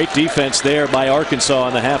 And great defense there by Arkansas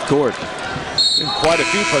in the half court. Quite a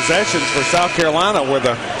few possessions for South Carolina where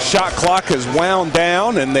the shot clock has wound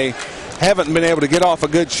down and they haven't been able to get off a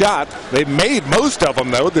good shot. They've made most of them,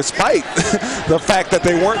 though, despite the fact that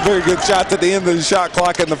they weren't very good shots at the end of the shot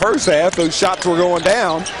clock in the first half. Those shots were going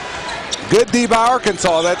down. Good D by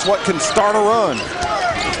Arkansas. That's what can start a run.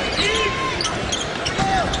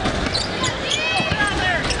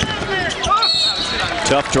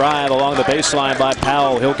 Tough drive along the baseline by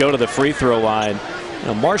Powell. He'll go to the free throw line.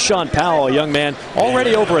 Now, Marshawn Powell, a young man,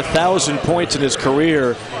 already over 1,000 points in his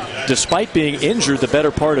career, despite being injured the better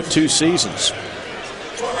part of 2 seasons.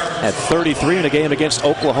 At 33 in a game against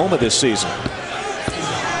Oklahoma this season.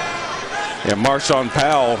 Yeah, Marshawn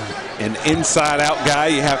Powell an inside-out guy.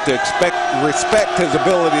 You have to respect his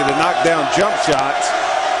ability to knock down jump shots.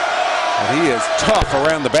 And he is tough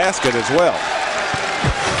around the basket as well.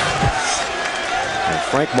 And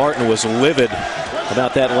Frank Martin was livid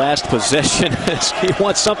about that last possession. He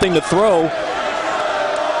wants something to throw. I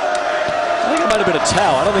think it might have been a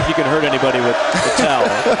towel. I don't think you can hurt anybody with a towel.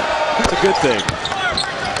 It's a good thing.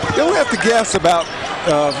 You'll have to guess about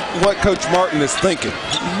what Coach Martin is thinking.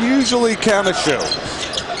 Usually kind of shows.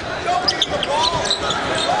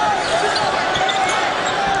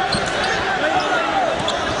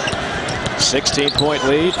 A 16-point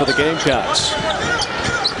lead for the Gamecocks.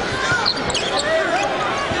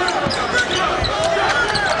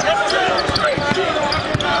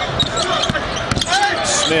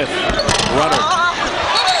 Smith, runner,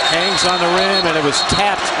 hangs on the rim, and it was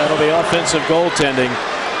tapped. That'll be offensive goaltending.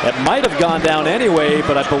 That might have gone down anyway,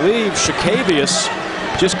 but I believe Shakavius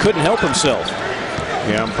just couldn't help himself.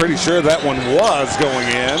 Yeah, I'm pretty sure that one was going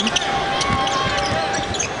in.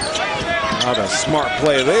 Not a smart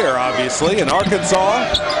play there, obviously. In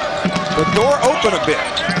Arkansas, the door open a bit.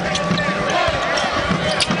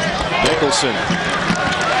 Nicholson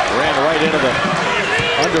ran right into the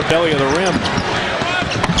underbelly of the rim.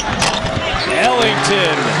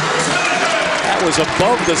 Ellington. That was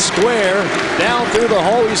above the square, down through the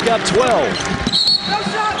hole. He's got 12.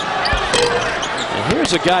 And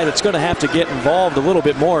here's a guy that's going to have to get involved a little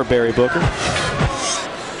bit more, Barry Booker.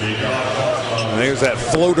 And there's that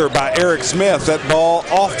floater by Eric Smith. That ball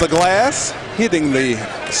off the glass, hitting the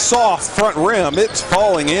soft front rim. It's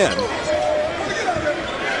falling in.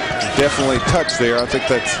 Definitely touched there. I think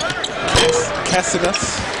that's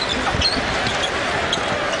Cassinas.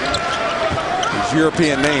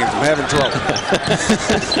 European names. I'm having trouble.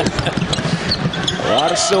 A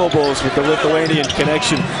lot of syllables with the Lithuanian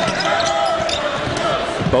connection.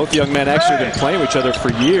 Both young men actually have been playing with each other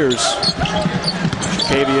for years.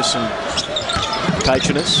 Shakavius and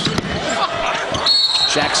Kaichinas.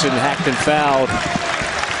 Jackson hacked and fouled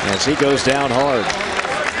as he goes down hard.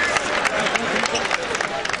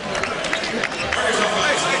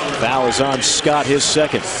 Foul is on Scott, his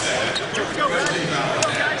second.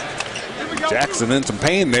 Jackson in some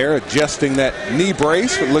pain there, adjusting that knee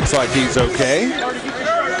brace. It looks like he's okay.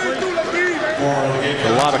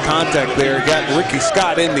 A lot of contact there. Got Ricky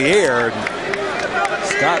Scott in the air.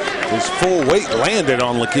 Scott, his full weight landed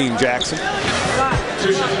on Lakeem Jackson.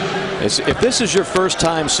 If this is your first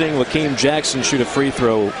time seeing Lakeem Jackson shoot a free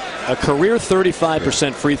throw, a career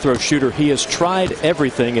 35% free throw shooter, he has tried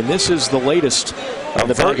everything, and this is the latest of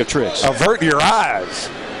the bag of tricks. Avert your eyes.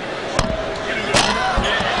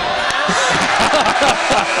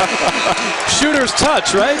 Shooter's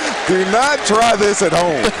touch, right? Do not try this at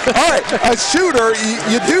home. All right, a shooter,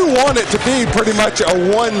 you do want it to be pretty much a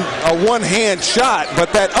one-hand shot,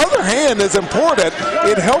 but that other hand is important.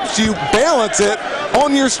 It helps you balance it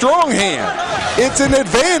on your strong hand. It's an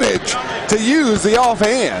advantage to use the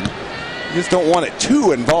offhand. You just don't want it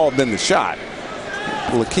too involved in the shot.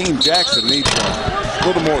 Lakeem Jackson needs a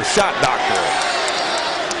little more shot doctoring.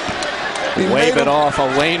 Wave it off, a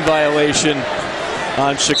lane violation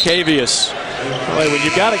on Shakavius. Boy, when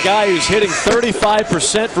you got a guy who's hitting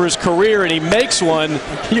 35% for his career and he makes one,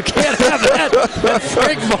 you can't have that. And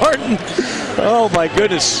Frank Martin, oh my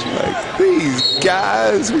goodness. Like, these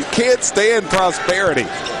guys, we can't stand prosperity.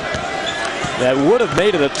 That would have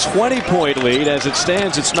made it a 20-point lead. As it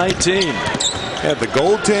stands, it's 19. Had the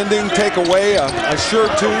goaltending take away a sure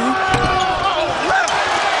two.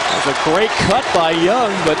 It's a great cut by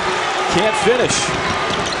Young, but can't finish.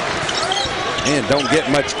 And don't get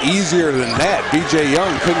much easier than that. B.J.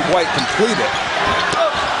 Young couldn't quite complete it.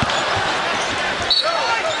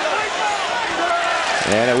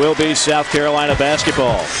 And it will be South Carolina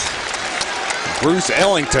basketball. Bruce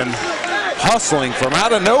Ellington hustling from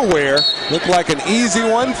out of nowhere. Looked like an easy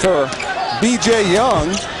one for B.J.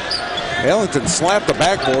 Young. Ellington slapped the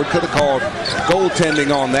backboard. Could have called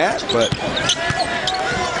goaltending on that, but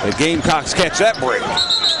the Gamecocks catch that break.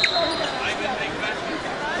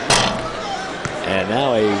 And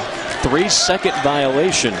now a 3-second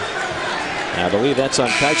violation. I believe that's on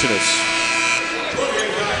Kaichinas.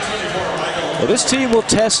 Well, this team will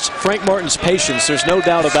test Frank Martin's patience. There's no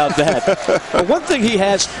doubt about that. But one thing he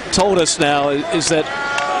has told us now is that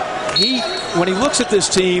when he looks at this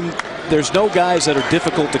team, there's no guys that are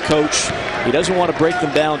difficult to coach. He doesn't want to break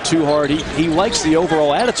them down too hard. He likes the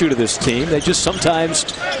overall attitude of this team. They just sometimes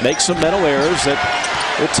make some mental errors that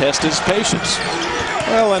will test his patience.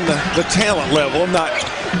 Well, and the talent level, not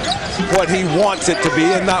what he wants it to be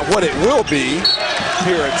and not what it will be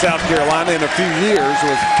here at South Carolina in a few years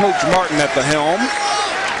with Coach Martin at the helm.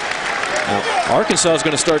 Now, Arkansas is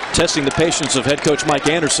going to start testing the patience of head coach Mike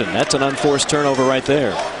Anderson. That's an unforced turnover right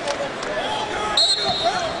there.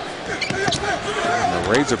 And the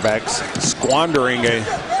Razorbacks squandering a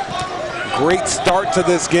great start to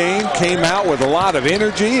this game. Came out with a lot of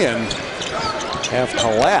energy and have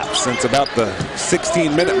collapsed since about the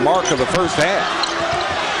 16-minute mark of the first half.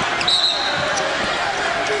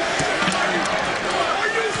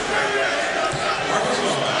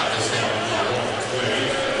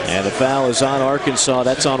 And the foul is on Arkansas.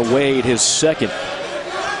 That's on Wade, his second.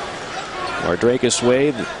 Mardrakus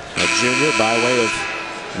Wade, a junior by way of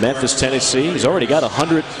Memphis, Tennessee. He's already got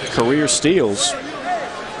 100 career steals.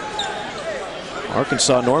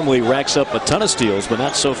 Arkansas normally racks up a ton of steals, but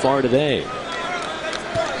not so far today.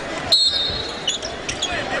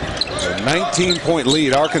 A 19-point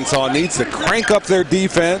lead. Arkansas needs to crank up their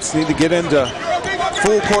defense, need to get into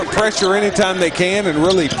full court pressure anytime they can and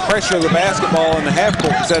really pressure the basketball in the half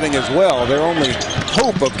court setting as well. Their only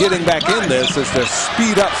hope of getting back in this is to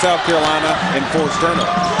speed up South Carolina and force turnovers.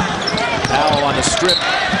 Powell on the strip,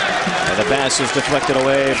 and the pass is deflected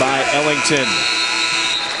away by Ellington.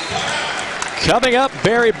 Coming up,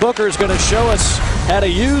 Barry Booker is going to show us how to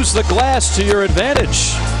use the glass to your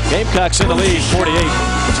advantage. Gamecocks in the lead,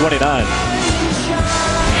 48-29.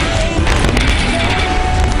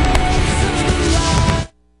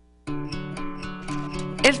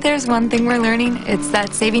 If there's one thing we're learning, it's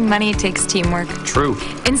that saving money takes teamwork. True.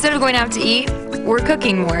 Instead of going out to eat, we're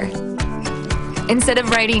cooking more. Instead of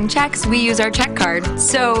writing checks, we use our check card,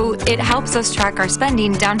 so it helps us track our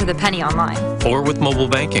spending down to the penny online. Or with mobile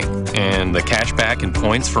banking, and the cash back and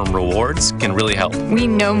points from rewards can really help. We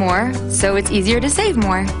know more, so it's easier to save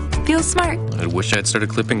more. Feels smart. I wish I'd started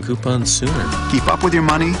clipping coupons sooner. Keep up with your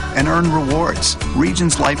money and earn rewards.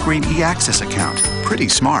 Regions Life Green e-Access account. Pretty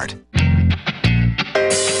smart.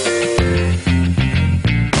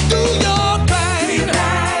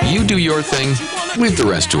 You do your thing, leave the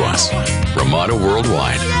rest to us. Ramada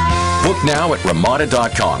Worldwide. Book now at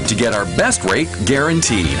Ramada.com to get our best rate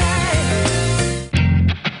guaranteed.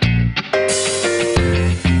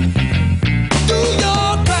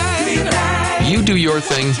 You do your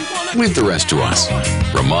thing, leave the rest to us.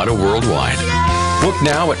 Ramada Worldwide. Book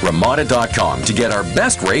now at Ramada.com to get our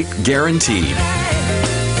best rate guaranteed.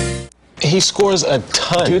 He scores a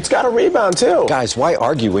ton. Dude's got a rebound, too. Guys, why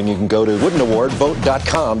argue when you can go to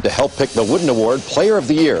WoodenAwardVote.com to help pick the Wooden Award Player of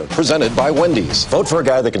the Year, presented by Wendy's. Vote for a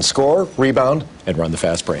guy that can score, rebound, and run the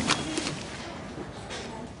fast break.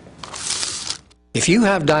 If you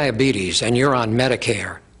have diabetes and you're on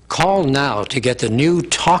Medicare, call now to get the new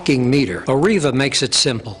talking meter. Arriva makes it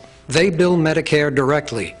simple. They bill Medicare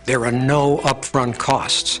directly. There are no upfront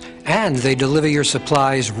costs. And they deliver your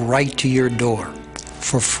supplies right to your door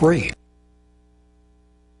for free.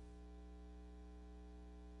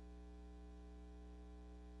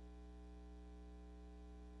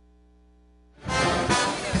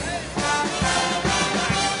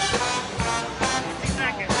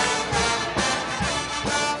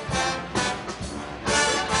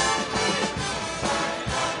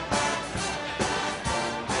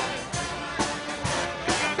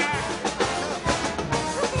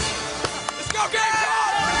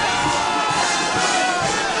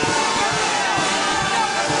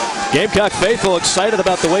 Gamecock faithful excited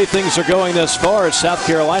about the way things are going thus far as South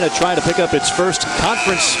Carolina trying to pick up its first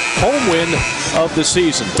conference home win of the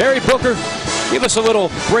season. Barry Booker, give us a little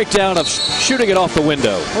breakdown of shooting it off the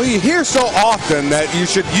window. Well, you hear so often that you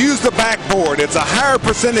should use the backboard. It's a higher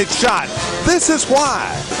percentage shot. This is why.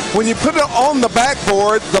 When you put it on the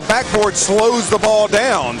backboard slows the ball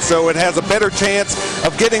down, so it has a better chance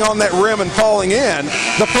of getting on that rim and falling in.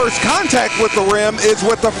 The first contact with the rim is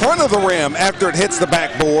with the front of the rim after it hits the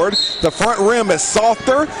backboard. The front rim is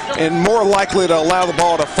softer and more likely to allow the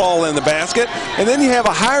ball to fall in the basket. And then you have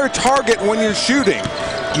a higher target when you're shooting.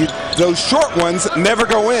 Those short ones never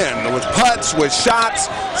go in. With putts, with shots,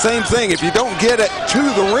 same thing. If you don't get it to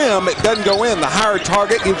the rim, it doesn't go in. The higher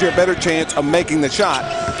target gives you a better chance of making the shot.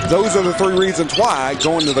 Those are the three reasons why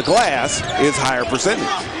going to the glass is higher percentage.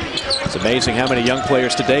 It's amazing how many young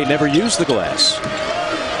players today never use the glass.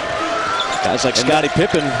 Guys like Scottie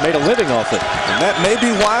Pippen made a living off it. And that may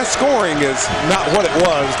be why scoring is not what it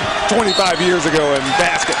was 25 years ago in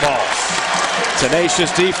basketball.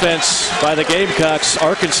 Tenacious defense by the Gamecocks.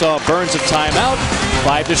 Arkansas burns a timeout.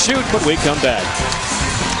 5 to shoot, but we come back.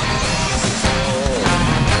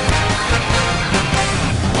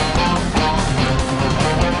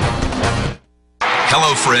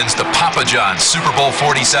 Hello, friends. The Papa John's Super Bowl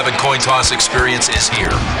 47 coin toss experience is here.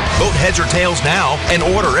 Vote heads or tails now and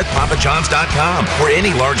order at papajohns.com, where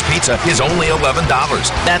any large pizza is only $11.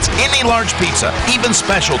 That's any large pizza, even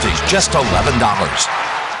specialties, just $11.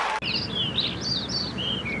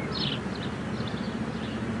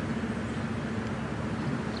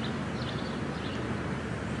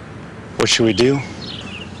 What should we do?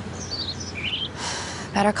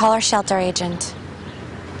 Better call our shelter agent.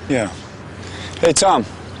 Yeah. Hey, Tom,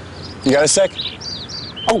 you got a sec?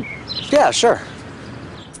 Oh, yeah, sure.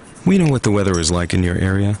 We know what the weather is like in your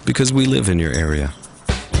area because we live in your area.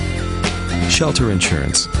 Shelter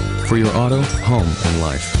Insurance. For your auto, home, and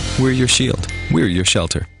life. We're your shield. We're your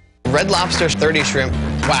shelter. Red Lobster's 30 shrimp.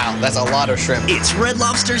 Wow, that's a lot of shrimp. It's Red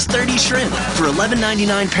Lobster's 30 shrimp. For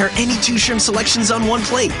 $11.99, pair any 2 shrimp selections on one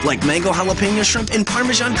plate, like mango jalapeno shrimp and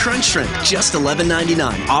Parmesan crunch shrimp. Just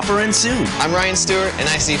 $11.99. Offer ends soon. I'm Ryan Stewart, and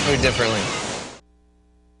I see food differently.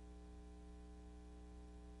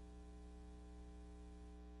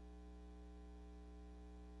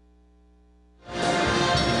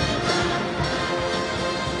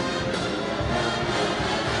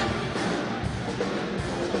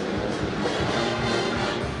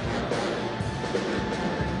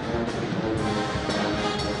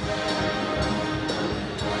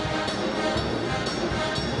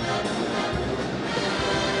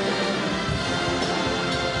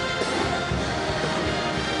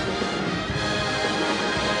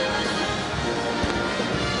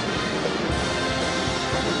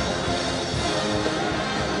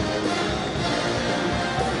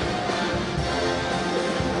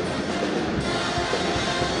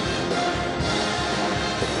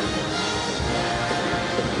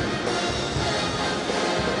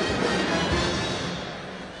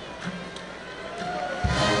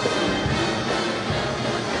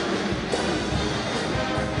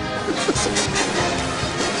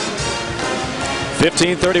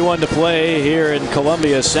 .31 to play here in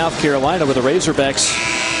Columbia, South Carolina, where the Razorbacks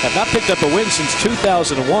have not picked up a win since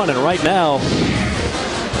 2001, and right now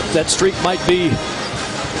that streak might be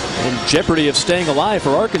in jeopardy of staying alive for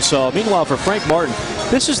Arkansas. Meanwhile, for Frank Martin,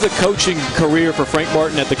 this is the coaching career for Frank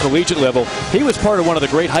Martin at the collegiate level. He was part of one of the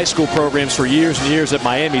great high school programs for years and years at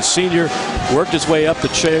Miami Senior, worked his way up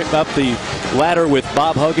the ladder with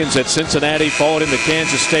Bob Huggins at Cincinnati, followed into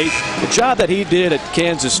Kansas State. The job that he did at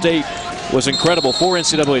Kansas State was incredible. 4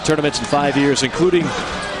 NCAA tournaments in 5 years, including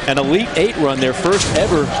an Elite 8 run, their first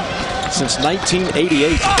ever since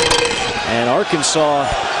 1988. And Arkansas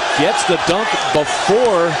gets the dunk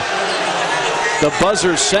before the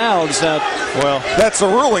buzzer sounds. Now, well, that's the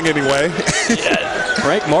ruling anyway. Yeah,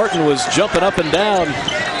 Frank Martin was jumping up and down.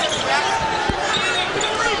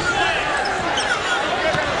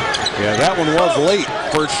 Yeah, that one was late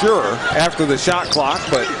for sure after the shot clock,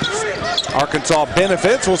 but Arkansas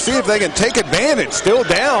benefits. We'll see if they can take advantage. Still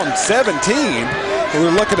down 17. We're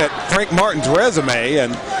looking at Frank Martin's resume,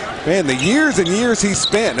 and man, the years and years he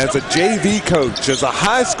spent as a JV coach, as a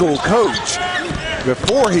high school coach,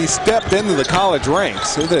 before he stepped into the college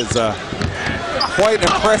ranks. It is quite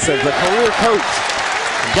impressive. The career coach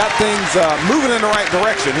got things moving in the right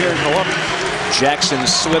direction here in Columbia. Jackson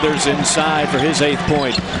slithers inside for his 8th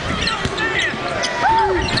point.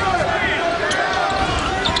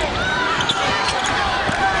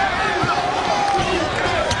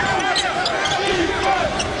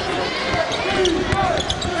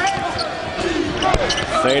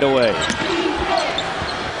 Fade away.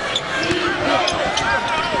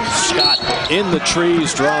 Scott in the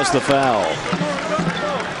trees draws the foul.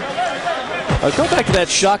 Go back to that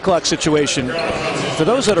shot clock situation. For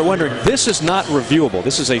those that are wondering, this is not reviewable.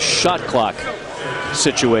 This is a shot clock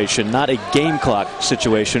situation, not a game clock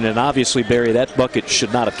situation. And obviously, Barry, that bucket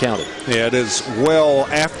should not have counted. Yeah, it is well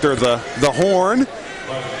after the horn,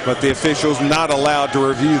 but the officials not allowed to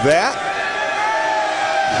review that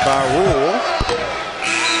by rule.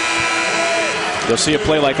 You'll see a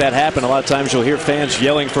play like that happen. A lot of times you'll hear fans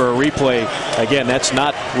yelling for a replay. Again, that's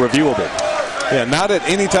not reviewable. Yeah, not at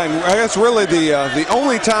any time. I guess really the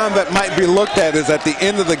only time that might be looked at is at the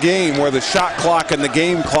end of the game, where the shot clock and the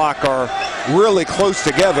game clock are really close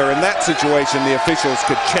together. In that situation, the officials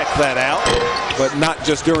could check that out, but not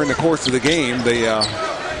just during the course of the game. The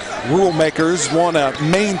rule makers want to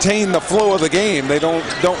maintain the flow of the game. They don't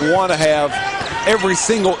want to have every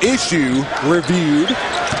single issue reviewed.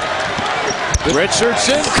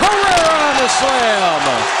 Richardson, Carrera on the slam.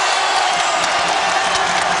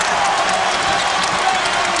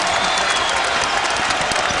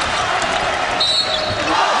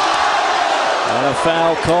 And a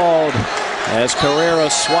foul called as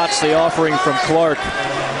Carrera swats the offering from Clark.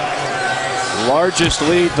 Largest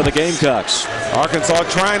lead for the Gamecocks. Arkansas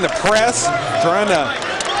trying to press, trying to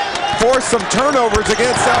force some turnovers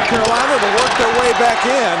against South Carolina to work their way back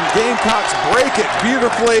in. Gamecocks break it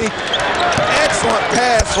beautifully. Excellent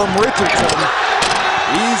pass from Richardson.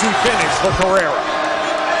 Easy finish for Carrera.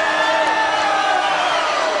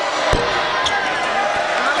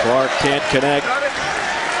 Clark can't connect.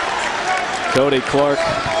 Cody Clark,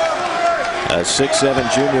 a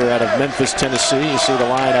 6'7" junior out of Memphis, Tennessee. You see the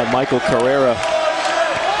line on Michael Carrera.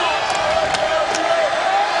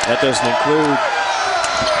 That doesn't include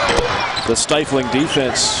the stifling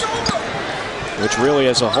defense, which really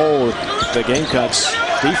as a whole, the Gamecocks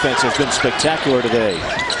defense has been spectacular today.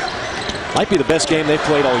 Might be the best game they've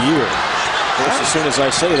played all year. Of course, as soon as I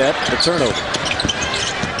say that, the turnover.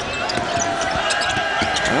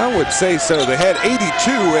 I would say so. They had 82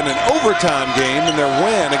 in an overtime game in their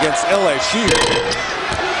win against LSU.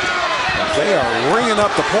 They are ringing up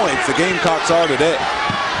the points, the Gamecocks are today.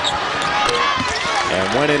 And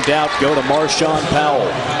when in doubt, go to Marshawn Powell.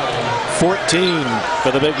 14 for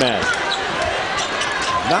the big man.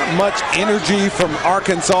 Not much energy from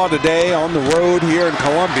Arkansas today on the road here in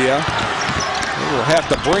Columbia. They will have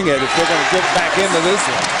to bring it if they're going to get back into this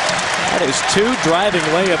one. That is 2 driving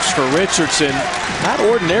layups for Richardson. Not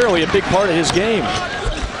ordinarily a big part of his game.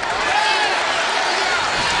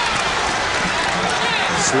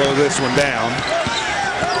 Slow this one down.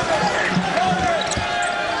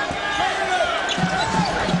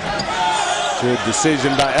 Good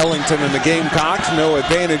decision by Ellington and the Gamecocks. No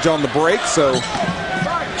advantage on the break, so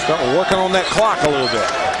start working on that clock a little bit.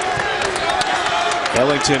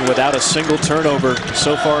 Ellington without a single turnover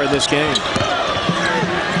so far in this game.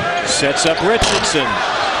 Sets up Richardson.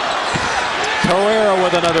 Carrera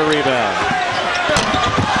with another rebound.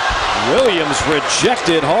 Williams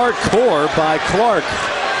rejected hardcore by Clark.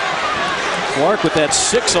 Clark with that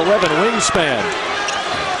 6'11" wingspan.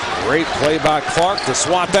 Great play by Clark to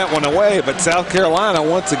swat that one away, but South Carolina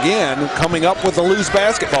once again coming up with a loose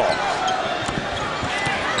basketball.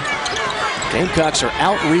 Gamecocks are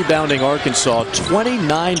out rebounding Arkansas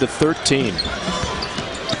 29-13.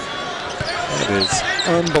 It is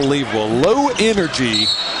unbelievable. Low energy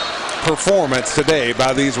performance today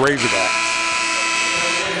by these Razorbacks.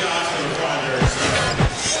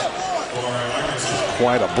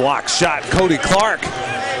 Quite a block shot. Cody Clark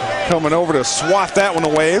coming over to swat that one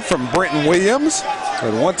away from Brenton Williams.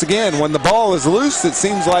 But once again, when the ball is loose, it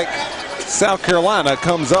seems like South Carolina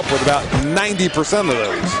comes up with about 90% of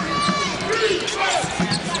those.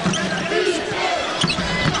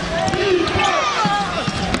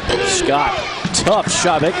 Scott, tough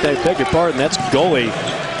shot. I beg your pardon. That's Gully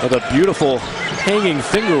with a beautiful hanging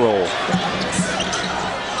finger roll.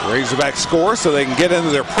 Razorback score so they can get into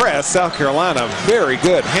their press. South Carolina very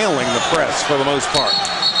good handling the press for the most part.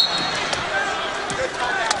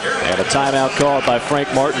 And a timeout called by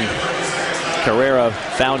Frank Martin. Carrera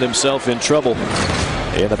found himself in trouble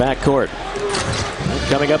in the backcourt.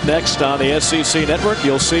 Coming up next on the SEC Network,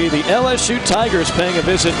 you'll see the LSU Tigers paying a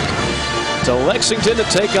visit to Lexington to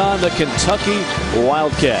take on the Kentucky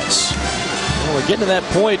Wildcats. Well, we're getting to that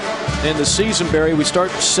point in the season, Barry. We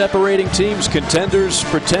start separating teams, contenders,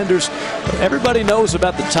 pretenders. Everybody knows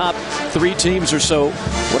about the top 3 teams or so.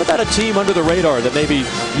 What about a team under the radar that maybe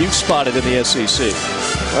you've spotted in the SEC?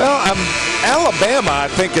 Well, Alabama, I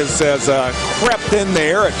think, has crept in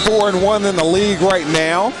there at 4-1 in the league right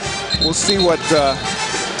now. We'll see what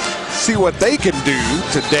they can do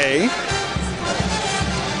today.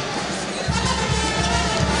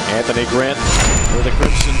 Anthony Grant for the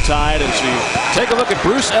Crimson Tide as you take a look at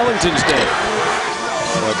Bruce Ellington's day.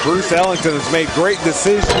 Well, Bruce Ellington has made great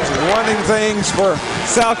decisions running things for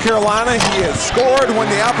South Carolina. He has scored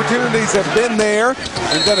when the opportunities have been there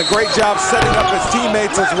and done a great job setting up his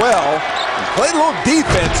teammates as well. And played a little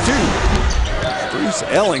defense too. Bruce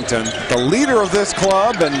Ellington, the leader of this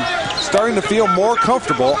club, and starting to feel more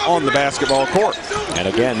comfortable on the basketball court.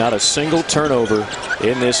 And again, not a single turnover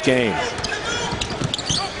in this game.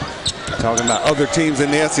 Talking about other teams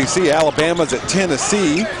in the SEC, Alabama's at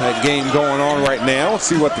Tennessee. That game going on right now. Let's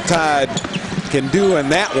see what the Tide can do in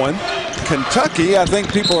that one. Kentucky, I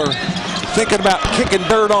think people are thinking about kicking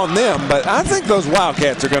dirt on them, but I think those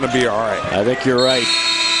Wildcats are going to be all right. I think you're right.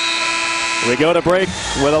 We go to break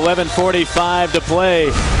with 11:45 to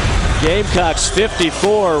play. Gamecocks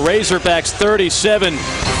 54, Razorbacks 37.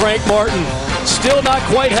 Frank Martin still not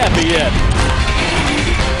quite happy yet.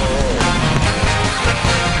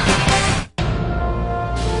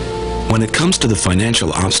 When it comes to the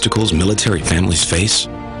financial obstacles military families face,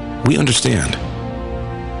 we understand.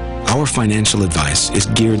 Our financial advice is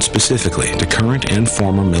geared specifically to current and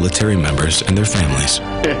former military members and their families.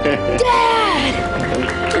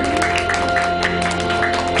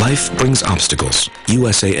 Life brings obstacles.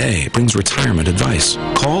 USAA brings retirement advice.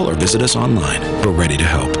 Call or visit us online. We're ready to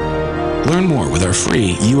help. Learn more with our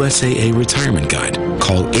free USAA Retirement Guide.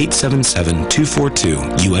 Call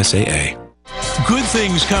 877-242-USAA. Good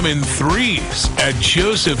things come in threes at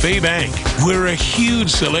Joseph A. Bank. We're a huge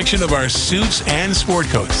selection of our suits and sport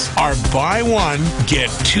coats. Our buy one, get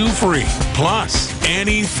two free. Plus,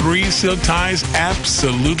 any 3 silk ties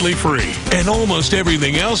absolutely free. And almost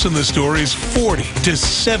everything else in the store is 40 to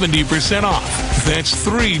 70% off. That's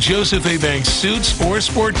 3 Joseph A. Bank suits or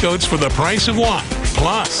sport coats for the price of 1.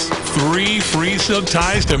 Plus, 3 free silk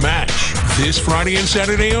ties to match. This Friday and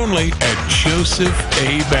Saturday only at Joseph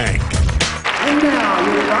A. Bank. And now,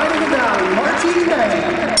 your Ride of the Valley marching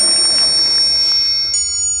band.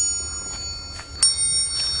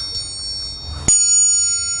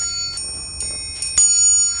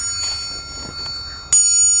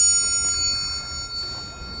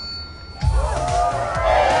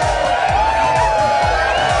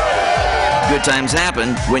 Good times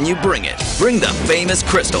happen when you bring it. Bring the famous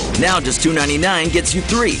Crystal. Now just $2.99 gets you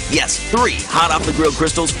 3. Yes, 3 hot off the grill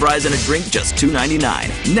Crystals, fries, and a drink, just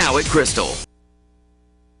 $2.99. Now at Crystal.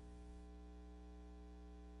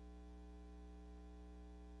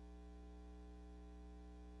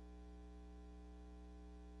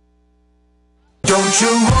 Don't you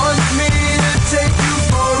want me to take you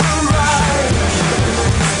for a ride?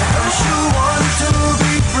 Don't you want to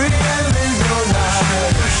be free and live your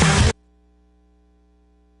life?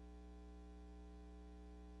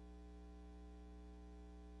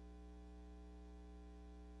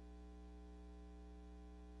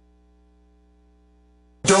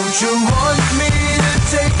 Don't you want me to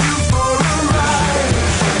take you for a ride?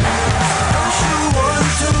 Don't you want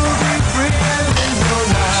to be free and live your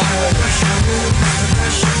life?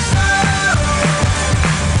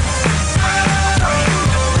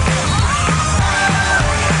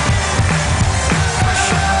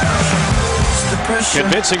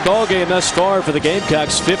 Convincing ball game thus far for the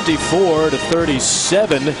Gamecocks,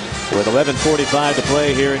 54-37, with 11:45 to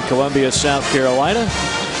play here in Columbia, South Carolina.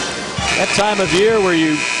 That time of year where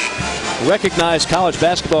you recognize college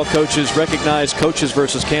basketball coaches, recognize Coaches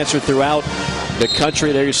versus Cancer throughout the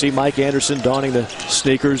country. There you see Mike Anderson donning the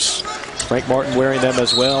sneakers, Frank Martin wearing them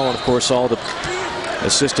as well, and of course all the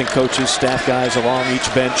assistant coaches, staff guys along each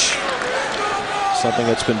bench. Something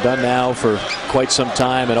that's been done now for quite some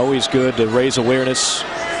time, and always good to raise awareness.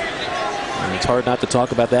 And it's hard not to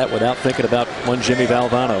talk about that without thinking about one Jimmy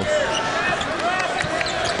Valvano.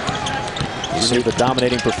 You see the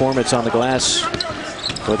dominating performance on the glass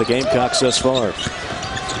for the Gamecocks thus far.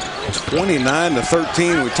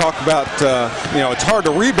 29-13. We talk about, it's hard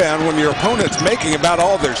to rebound when your opponent's making about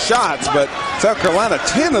all their shots, but South Carolina,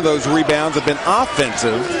 10 of those rebounds have been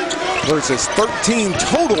offensive versus 13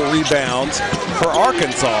 total rebounds for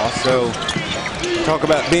Arkansas. So talk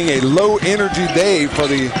about being a low energy day for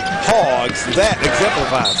the Hogs. That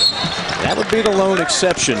exemplifies it. That would be the lone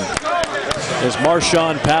exception, is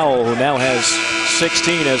Marshawn Powell, who now has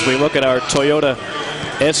 16 as we look at our Toyota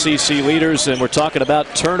SEC leaders, and we're talking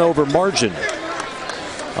about turnover margin.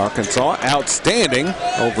 Arkansas outstanding,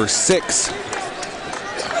 over 6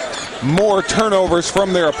 more turnovers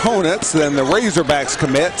from their opponents than the Razorbacks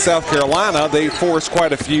commit. South Carolina, they force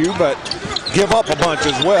quite a few, but give up a bunch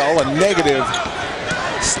as well. A negative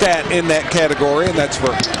stat in that category, and that's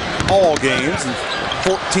for all games. And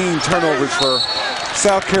 14 turnovers for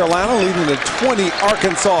South Carolina, leading to 20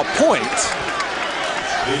 Arkansas points.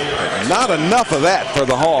 Not enough of that for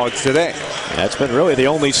the Hogs today. That's been really the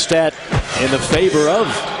only stat in the favor of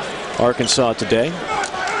Arkansas today.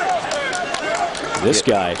 This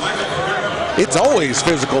guy. It's always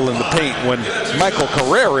physical in the paint when Michael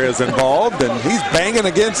Carrera is involved, and he's banging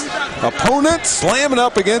against opponents, slamming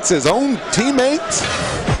up against his own teammates.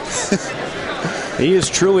 He is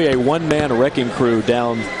truly a one-man wrecking crew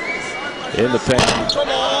down in the paint. He's a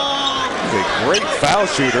great foul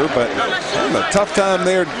shooter, but having a tough time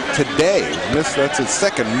there today. That's his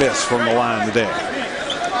second miss from the line today.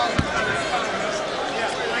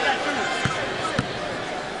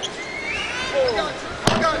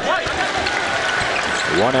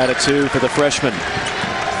 One out of 2 for the freshman.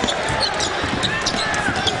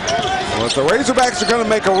 Well, if the Razorbacks are going to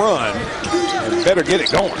make a run, they better get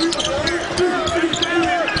it going.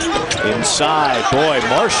 Inside, boy,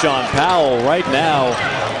 Marshawn Powell right now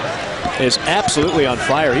is absolutely on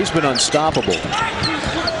fire. He's been unstoppable.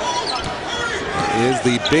 Is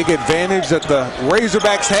the big advantage that the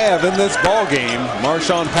Razorbacks have in this ball game.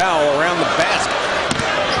 Marshawn Powell around the basket.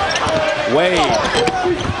 Wade.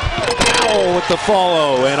 Powell with the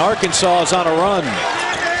follow, and Arkansas is on a run.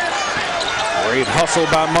 Great hustle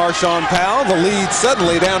by Marshawn Powell. The lead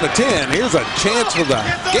suddenly down to 10. Here's a chance for the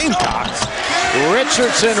Gamecocks.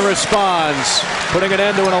 Richardson responds, putting an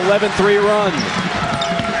end to an 11-3 run.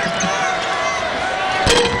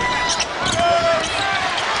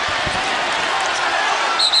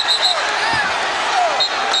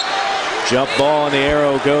 Jump ball, and the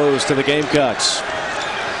arrow goes to the Gamecocks.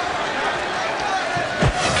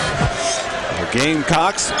 The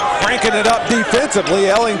Gamecocks cranking it up defensively.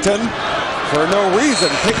 Ellington, for no reason,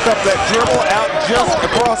 picked up that dribble out just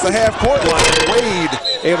across the half-court line. Wade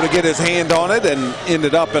able to get his hand on it and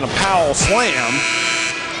ended up in a Powell slam.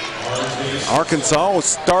 Arkansas was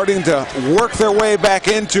starting to work their way back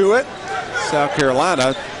into it. South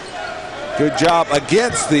Carolina, good job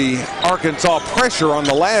against the Arkansas pressure on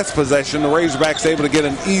the last possession. The Razorbacks able to get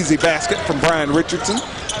an easy basket from Brian Richardson.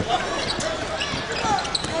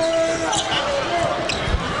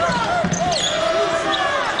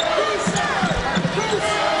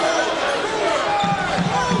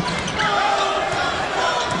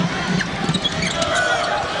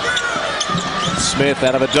 Smith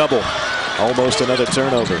out of a double. Almost another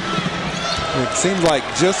turnover. It seems like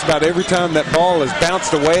just about every time that ball has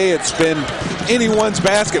bounced away, it's been anyone's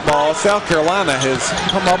basketball. South Carolina has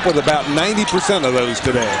come up with about 90% of those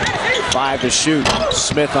today. 5 to shoot.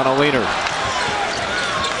 Smith on a leaner.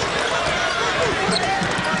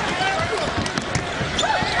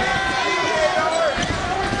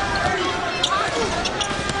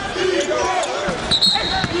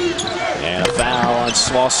 And a foul on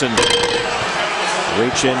Slauson.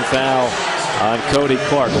 Reach-in foul on Cody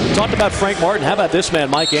Clark. We talked about Frank Martin. How about this man,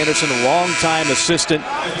 Mike Anderson, a longtime assistant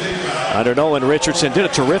under Nolan Richardson. Did a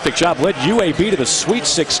terrific job. Led UAB to the Sweet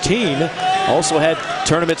 16. Also had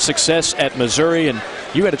tournament success at Missouri. And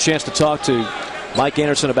you had a chance to talk to Mike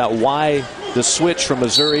Anderson about why the switch from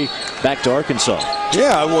Missouri back to Arkansas.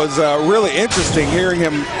 Yeah, it was really interesting hearing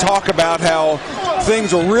him talk about how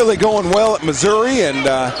things were really going well at Missouri,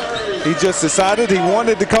 and he just decided he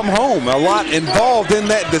wanted to come home. A lot involved in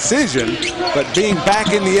that decision, but being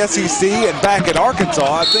back in the SEC and back at Arkansas,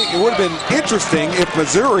 I think it would have been interesting if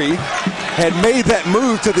Missouri had made that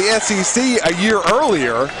move to the SEC a year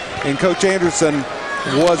earlier, and Coach Anderson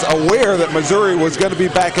was aware that Missouri was going to be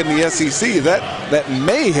back in the SEC. That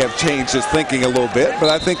may have changed his thinking a little bit, but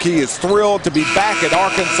I think he is thrilled to be back at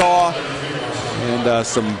Arkansas, and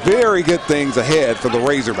some very good things ahead for the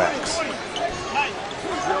Razorbacks.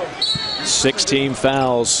 16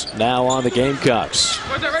 fouls now on the Gamecocks.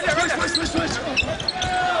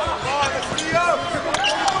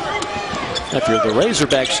 If you're the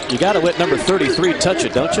Razorbacks, you got to let number 33 touch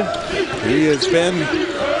it, don't you? He has been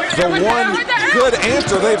the one good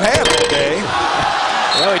answer they've had all day.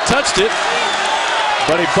 Well, he touched it,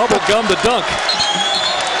 but he bubble gummed the dunk.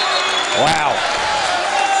 Wow.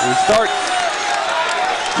 We start,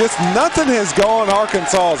 just nothing has gone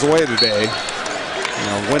Arkansas's way today. You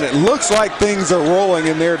know, when it looks like things are rolling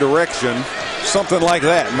in their direction, something like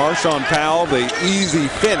that. Marshawn Powell, the easy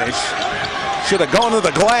finish, should have gone to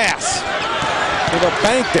the glass. Should have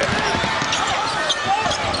banked it.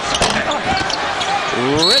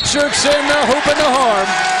 Richardson, the hoop and the harm.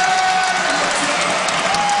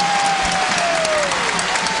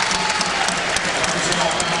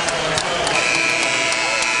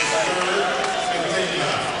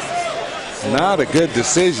 Not a good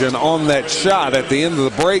decision on that shot at the end of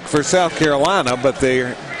the break for South Carolina, but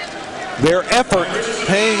their effort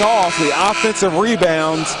paying off, the offensive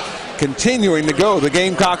rebounds continuing to go the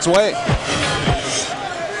Gamecocks' way.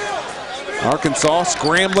 Arkansas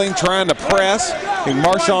scrambling, trying to press, and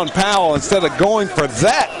Marshawn Powell, instead of going for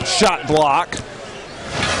that shot block,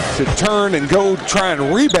 should turn and go try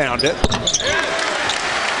and rebound it.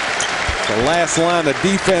 The last line of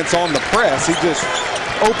defense on the press, he just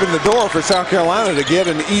opened the door for South Carolina to get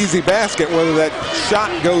an easy basket. Whether that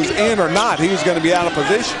shot goes in or not, he was going to be out of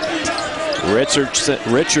position.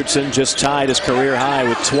 Richardson just tied his career high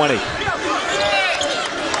with 20.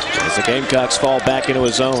 As the Gamecocks fall back into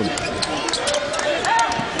his zone.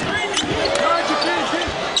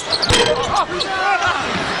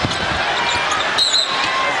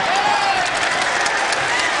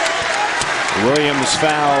 Williams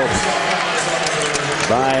fouled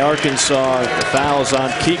by Arkansas. The foul's on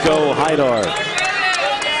Kiko Haidar.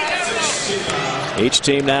 Each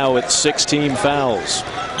team now with 16 fouls.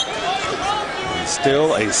 And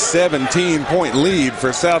still a 17-point lead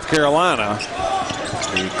for South Carolina.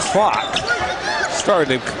 The clock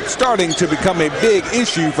starting to become a big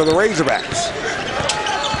issue for the Razorbacks.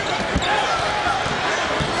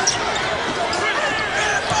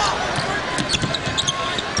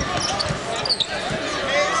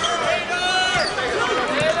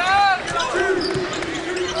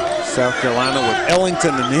 South Carolina with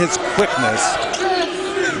Ellington and his quickness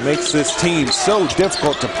makes this team so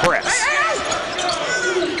difficult to press.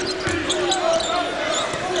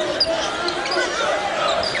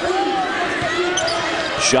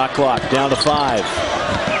 Shot clock down to 5.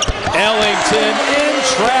 Ellington in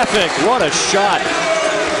traffic. What a shot.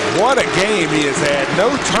 What a game he has had. No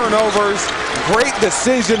turnovers, great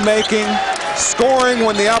decision making, scoring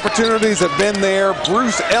when the opportunities have been there.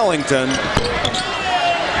 Bruce Ellington,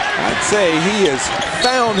 I'd say he has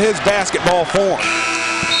found his basketball form.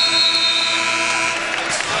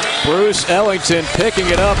 Bruce Ellington picking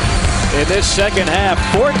it up in this second half.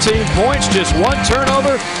 14 points, just 1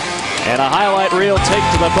 turnover, and a highlight reel take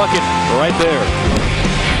to the bucket right there.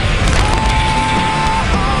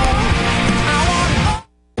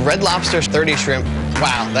 Red Lobster's 30 shrimp.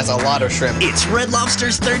 Wow, that's a lot of shrimp. It's Red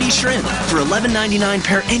Lobster's 30 shrimp. For $11.99,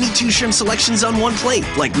 pair any 2 shrimp selections on 1 plate,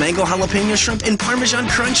 like mango jalapeno shrimp and Parmesan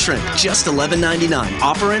crunch shrimp. Just $11.99.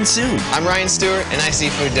 Offer ends soon. I'm Ryan Stewart, and I see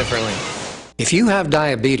food differently. If you have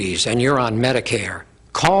diabetes and you're on Medicare,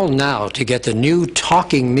 call now to get the new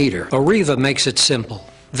talking meter. Arriva makes it simple.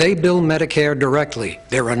 They bill Medicare directly.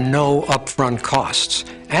 There are no upfront costs.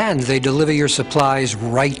 And they deliver your supplies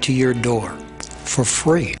right to your door for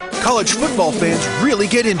free. College football fans really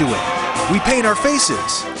get into it. We paint our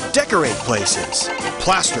faces, decorate places,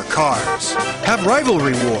 plaster cars, have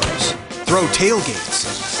rivalry wars, throw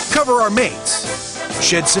tailgates, cover our mates,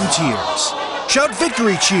 shed some tears, shout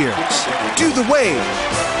victory cheers, do the wave.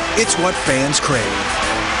 It's what fans crave.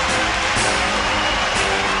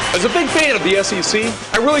 As a big fan of the SEC,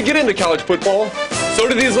 I really get into college football. So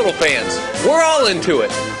do these little fans. We're all into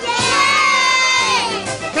it.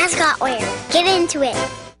 Mascot wear. Get into it.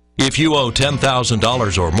 If you owe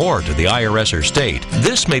 $10,000 or more to the IRS or state,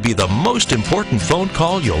 this may be the most important phone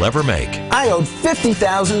call you'll ever make. I owed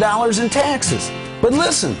 $50,000 in taxes. But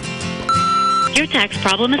listen. Your tax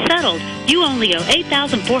problem is settled. You only owe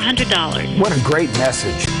 $8,400. What a great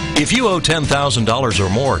message. If you owe $10,000 or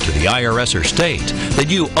more to the IRS or state, then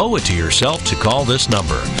you owe it to yourself to call this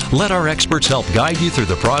number. Let our experts help guide you through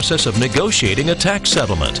the process of negotiating a tax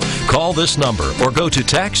settlement. Call this number or go to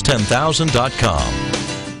tax10000.com.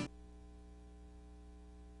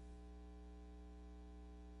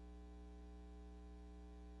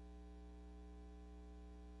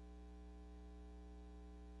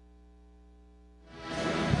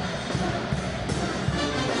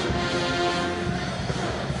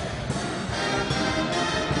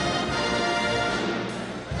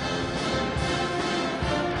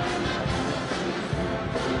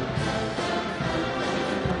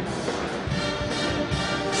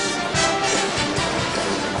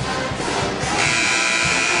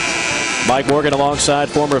 Mike Morgan alongside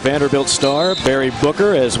former Vanderbilt star Barry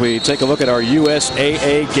Booker as we take a look at our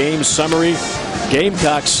USAA game summary.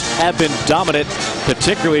 Gamecocks have been dominant,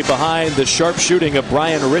 particularly behind the sharp shooting of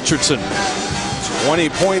Brian Richardson. 20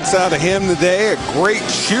 points out of him today. A great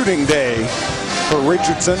shooting day for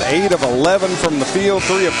Richardson. 8 of 11 from the field,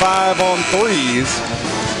 3 of 5 on threes.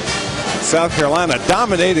 South Carolina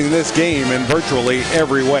dominating this game in virtually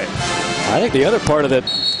every way. I think the other part of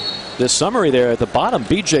this summary there at the bottom,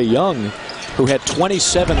 B.J. Young, who had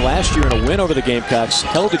 27 last year in a win over the Gamecocks,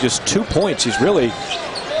 held to just 2 points. He's really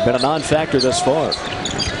been a non-factor thus far.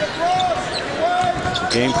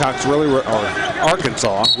 Gamecocks really, or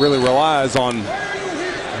Arkansas really relies on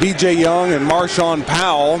B.J. Young and Marshawn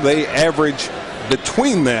Powell. They average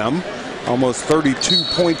between them almost 32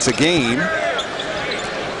 points a game.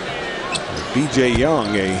 B.J.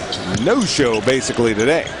 Young, a no-show basically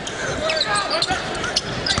today.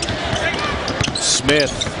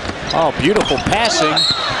 Smith, oh, beautiful passing,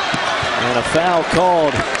 and a foul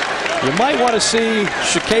called. You might want to see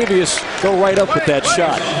Shakavius go right up with that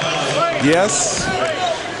shot. Yes.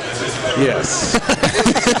 Yes.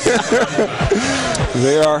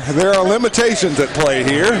 there are limitations at play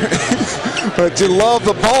here. But you love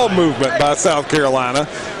the ball movement by South Carolina.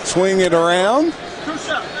 Swing it around.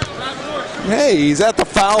 Hey, he's at the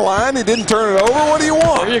foul line. He didn't turn it over. What do you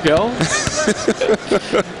want? There you go.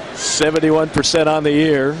 71% on the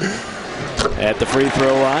year at the free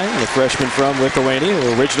throw line. The freshman from Lithuania,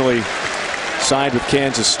 who originally signed with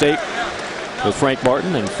Kansas State with Frank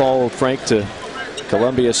Martin and followed Frank to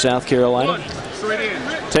Columbia, South Carolina.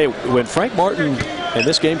 Tell you, when Frank Martin and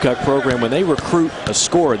this Gamecock program, when they recruit a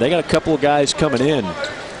scorer, they got a couple of guys coming in.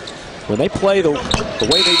 When they play the way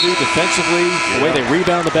they do defensively, the way they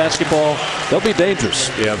rebound the basketball, they'll be dangerous.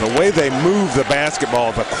 Yeah, the way they move the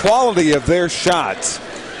basketball, the quality of their shots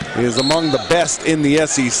is among the best in the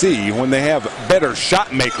SEC. When they have better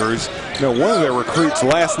shot makers, you know, one of their recruits'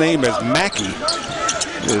 last name is Mackey,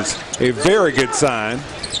 is a very good sign.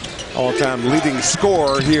 all-time leading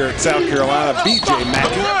scorer here at South Carolina, B.J.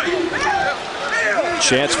 Mackey.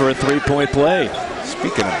 Chance for a three-point play.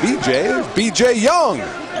 Speaking of B.J., B.J. Young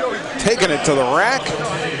taking it to the rack.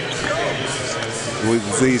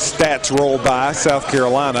 With these stats roll by, South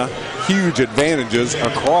Carolina, huge advantages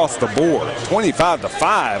across the board.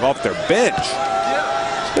 25-5 off their bench.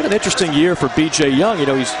 It's been an interesting year for B.J. Young. You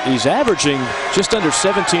know, he's averaging just under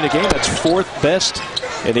 17 a game. That's fourth best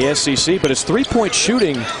in the SEC, but his three-point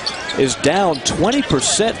shooting is down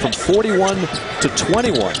 20% from 41 to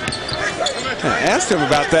 21. I asked him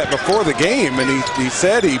about that before the game, and he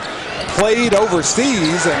said he played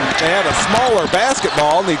overseas and they had a smaller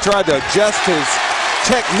basketball, and he tried to adjust his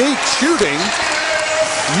technique shooting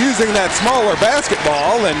using that smaller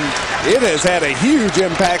basketball, and it has had a huge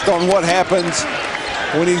impact on what happens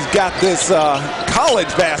when he's got this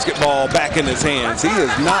college basketball back in his hands. He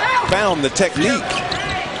has not found the technique.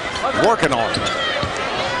 Working on it.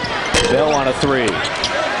 Bell on a three.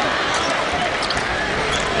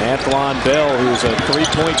 Anthlon Bell, who's a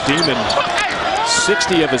three-point demon.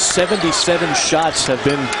 60 of his 77 shots have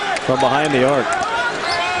been from behind the arc.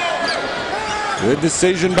 Good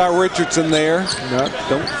decision by Richardson there.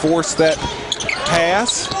 Don't force that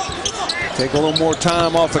pass. Take a little more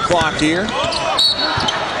time off the clock here.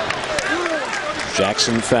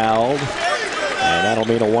 Jackson fouled, and that'll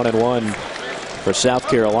mean a 1-and-1 for South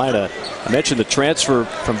Carolina. I mentioned the transfer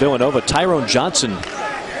from Villanova. Tyrone Johnson,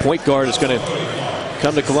 point guard, is going to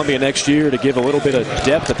come to Columbia next year to give a little bit of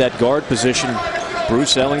depth at that guard position.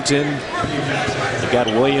 Bruce Ellington, you've got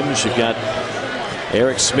Williams, you've got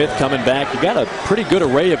Eric Smith coming back. You've got a pretty good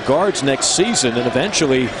array of guards next season, and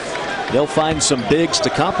eventually they'll find some bigs to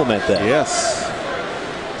complement that. Yes.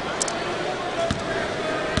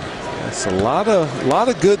 That's a lot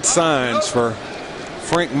of good signs for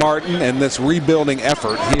Frank Martin and this rebuilding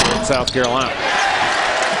effort here in South Carolina.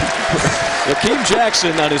 Lakeem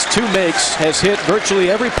Jackson on his two makes has hit virtually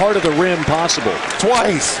every part of the rim possible.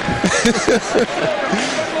 Twice.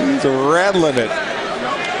 He's rattling it.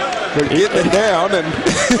 They're getting it down, and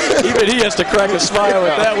even he has to crack a smile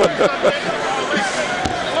at that one.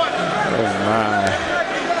 Oh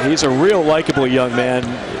my. He's a real likable young man.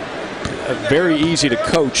 Very easy to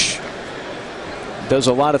coach. Does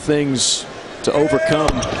a lot of things to overcome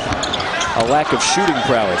a lack of shooting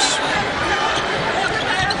prowess.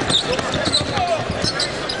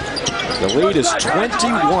 The lead is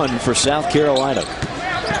 21 for South Carolina.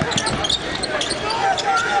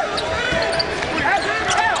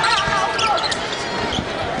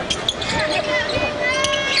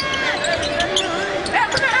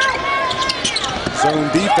 Zone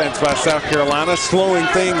defense by South Carolina, slowing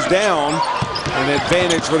things down. An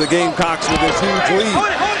advantage for the Gamecocks with this huge lead.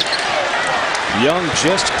 Young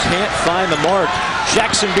just can't find the mark.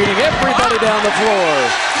 Jackson beating everybody down the floor.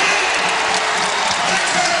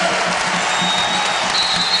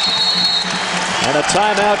 And a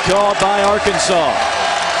timeout called by Arkansas.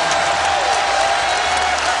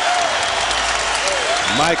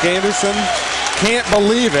 Mike Anderson can't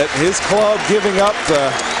believe it. His club giving up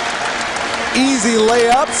the easy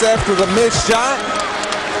layups after the missed shot.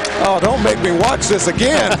 Oh, don't make me watch this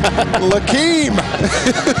again. Lakeem.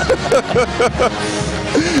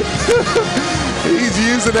 He's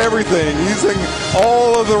using everything, using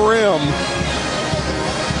all of the rim.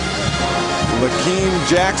 Lakeem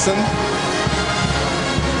Jackson,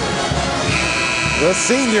 the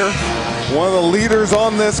senior, one of the leaders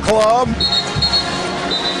on this club,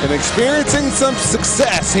 and experiencing some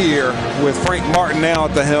success here with Frank Martin now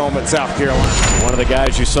at the helm at South Carolina. One of the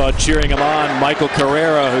guys you saw cheering him on, Michael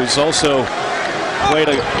Carrera, who's also played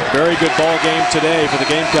a very good ball game today for the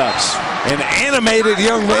Gamecocks. An animated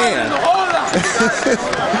young man.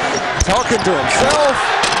 Talking to himself,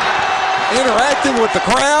 interacting with the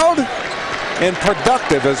crowd, and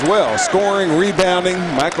productive as well. Scoring, rebounding.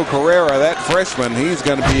 Michael Carrera, that freshman, he's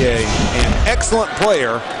going to be an excellent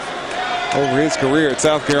player over his career at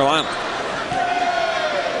South Carolina.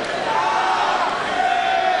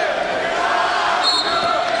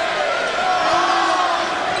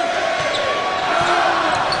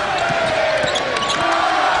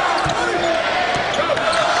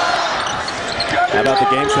 How about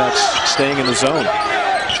the Gamecocks staying in the zone?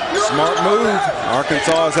 Smart move.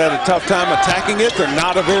 Arkansas has had a tough time attacking it. They're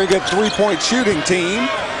not a very good three-point shooting team.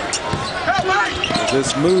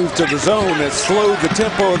 This move to the zone has slowed the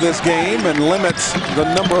tempo of this game and limits the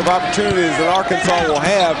number of opportunities that Arkansas will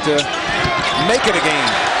have to make it a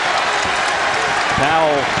game.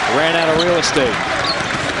 Powell ran out of real estate.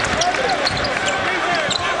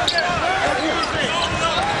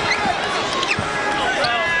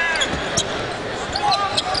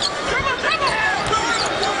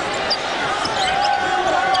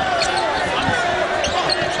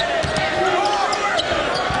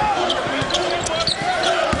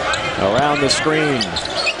 Around the screen.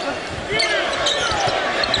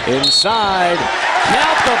 Inside.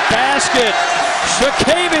 Count the basket.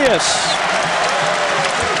 Shakavius.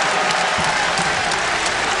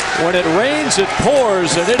 When it rains, it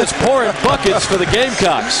pours, and it is pouring buckets for the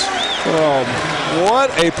Gamecocks. Well, what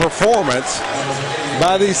a performance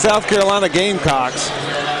by these South Carolina Gamecocks.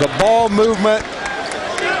 The ball movement,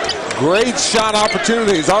 great shot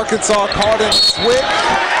opportunities. Arkansas caught in a switch.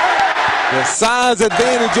 The size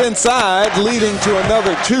advantage inside, leading to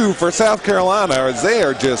another 2 for South Carolina, as they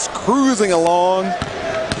are just cruising along.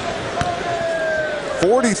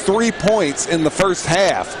 43 points in the first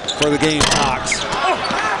half for the Gamecocks.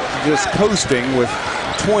 Just coasting with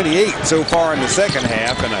 28 so far in the second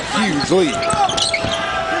half and a huge lead.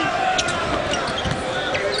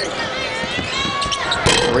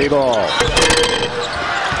 Free ball.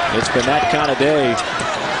 It's been that kind of day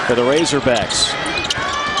for the Razorbacks.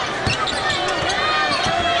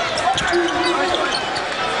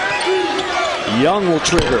 Young will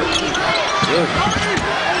trigger. Good.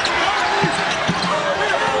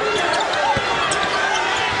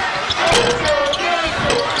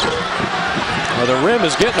 Well, the rim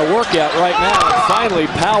is getting a workout right now. And finally,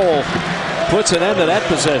 Powell puts an end to that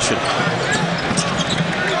possession.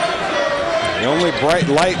 The only bright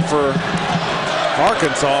light for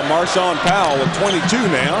Arkansas, Marshawn Powell with 22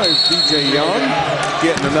 now. Is DJ Young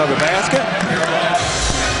getting another basket.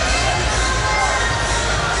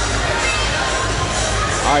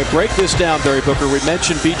 All right, break this down, Barry Booker. We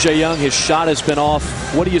mentioned B.J. Young. His shot has been off.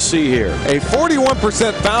 What do you see here? A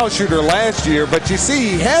 41% foul shooter last year, but you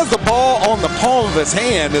see he has the ball on the palm of his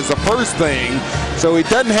hand is the first thing. So he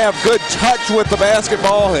doesn't have good touch with the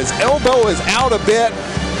basketball. His elbow is out a bit.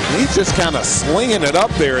 He's just kind of slinging it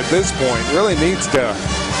up there at this point. Really needs to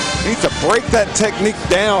break that technique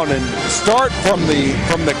down and start from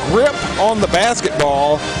the grip on the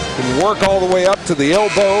basketball and work all the way up to the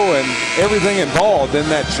elbow and everything involved in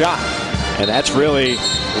that shot. And that's really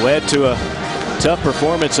led to a tough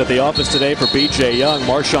performance at the office today for B.J. Young.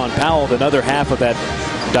 Marshawn Powell, another half of that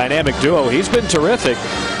dynamic duo. He's been terrific,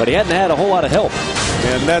 but he hadn't had a whole lot of help.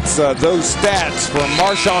 And that's those stats from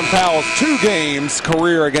Marshawn Powell's 2 games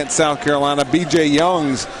career against South Carolina. B.J.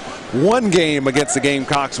 Young's 1 game against the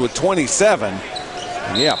Gamecocks with 27.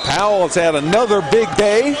 And yeah, Powell has had another big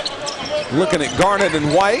day. Looking at Garnett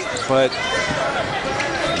and White, but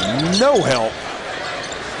no help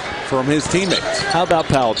from his teammates. How about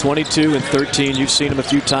Powell? 22 and 13. You've seen him a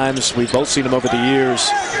few times. We've both seen him over the years.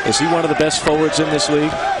 Is he one of the best forwards in this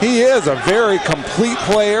league? He is a very complete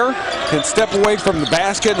player. Can step away from the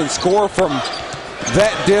basket and score from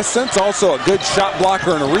that distance. Also a good shot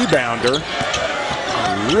blocker and a rebounder.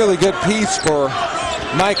 A really good piece for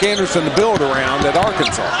Mike Anderson to build around at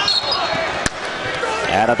Arkansas.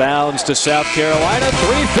 Out of bounds to South Carolina.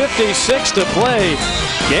 3:56 to play.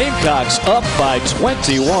 Gamecocks up by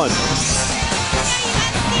 21.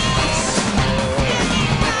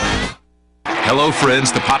 Hello,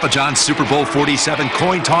 friends. The Papa John's Super Bowl 47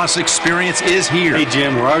 coin toss experience is here. Hey,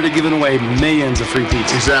 Jim, we're already giving away millions of free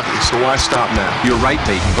pizzas. Exactly, so why stop now? You're right,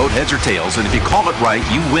 Peyton. Vote heads or tails, and if you call it right,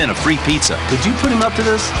 you win a free pizza. Did you put him up to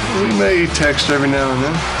this? We may text every now and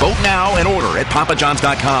then. Vote now and order at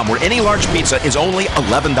papajohns.com, where any large pizza is only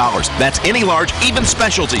 $11. That's any large, even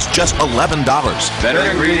specialties, just $11. Better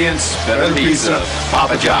ingredients, better pizza.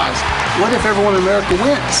 Papa John's. What if everyone in America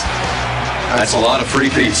wins? That's a lot of free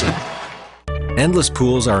pizza. Endless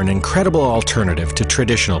pools are an incredible alternative to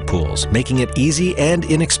traditional pools, making it easy and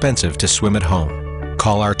inexpensive to swim at home.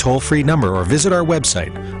 Call our toll-free number or visit our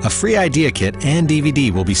website. A free idea kit and DVD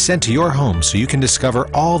will be sent to your home so you can discover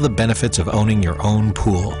all the benefits of owning your own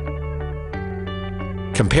pool.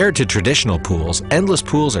 Compared to traditional pools, endless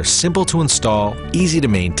pools are simple to install, easy to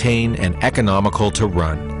maintain, and economical to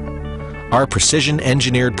run. Our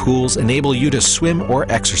precision-engineered pools enable you to swim or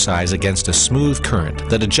exercise against a smooth current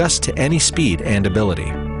that adjusts to any speed and ability.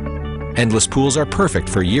 Endless pools are perfect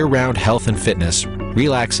for year-round health and fitness,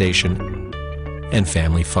 relaxation, and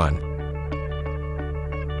family fun.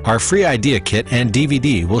 Our free idea kit and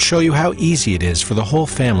DVD will show you how easy it is for the whole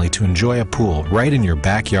family to enjoy a pool right in your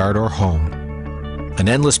backyard or home. An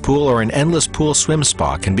endless pool or an endless pool swim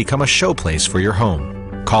spa can become a showplace for your home.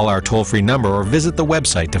 Call our toll-free number or visit the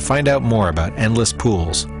website to find out more about endless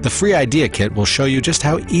pools. The free idea kit will show you just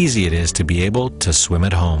how easy it is to be able to swim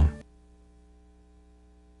at home.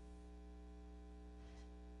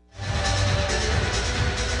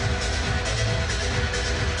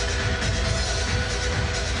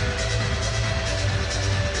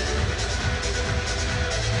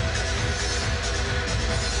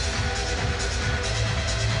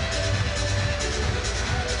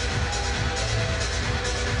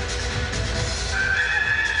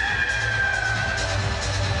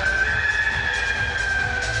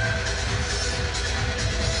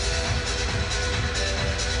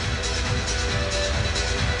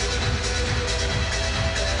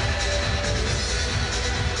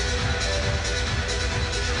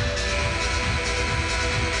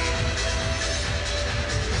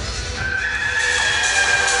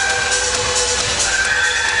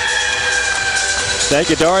 Thank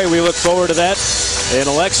you, Dari. We look forward to that in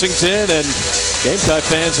Lexington, and Gamecock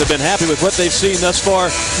fans have been happy with what they've seen thus far.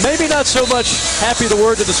 Maybe not so much happy, the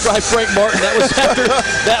word to describe Frank Martin. That was after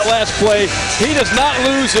that last play. He does not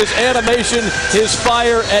lose his animation, his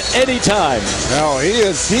fire at any time. No, he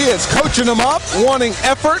is coaching them up, wanting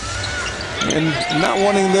effort, and not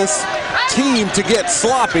wanting this team to get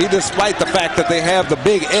sloppy, despite the fact that they have the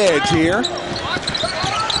big edge here.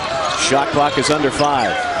 Shot clock is under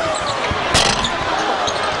 5.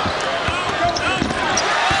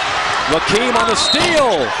 Lakeem on the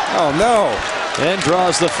steal. Oh, no. And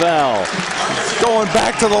draws the foul. Going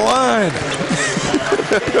back to the line.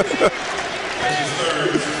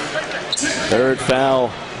 Third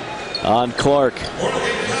foul on Clark.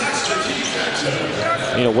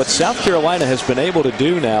 You know, what South Carolina has been able to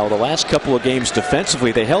do now the last couple of games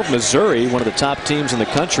defensively, they held Missouri, one of the top teams in the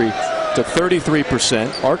country, to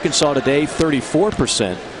 33%. Arkansas today,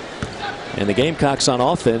 34%. And the Gamecocks on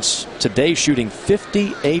offense today shooting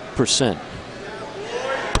 58%.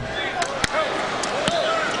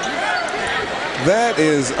 That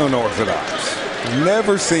is unorthodox.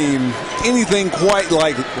 Never seen anything quite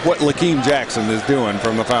like what Lakeem Jackson is doing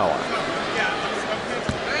from the foul line.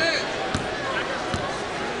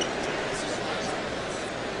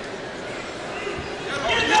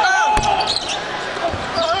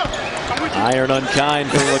 Iron unkind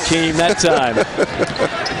for Lakeem that time.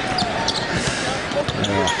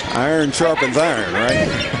 Iron sharpens iron, right?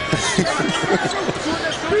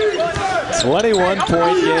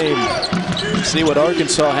 21-point game. See what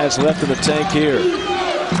Arkansas has left in the tank here.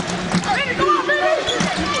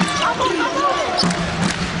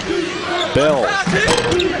 Bell.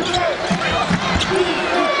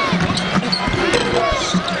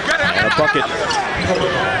 And a bucket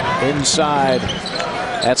inside.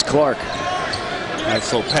 That's Clark.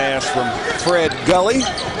 Nice little pass from Fred Gully.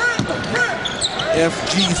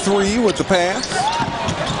 FG3 with the pass.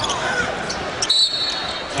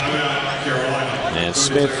 And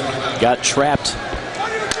Smith got trapped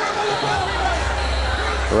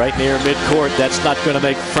right near midcourt. That's not going to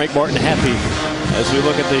make Frank Martin happy. As we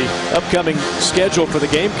look at the upcoming schedule for the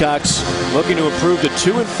Gamecocks, looking to improve to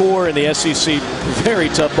 2-4 in the SEC. Very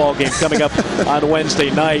tough ball game coming up on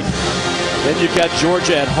Wednesday night. Then you've got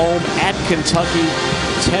Georgia at home, at Kentucky,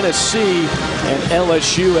 Tennessee, and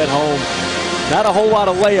LSU at home. Not a whole lot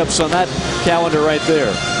of layups on that calendar right there.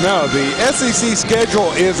 No, the SEC schedule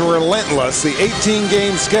is relentless. The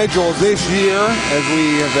 18-game schedule this year, as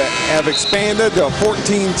we have expanded to a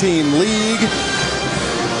 14-team league.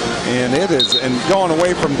 And it is gone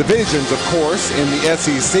away from divisions, of course, in the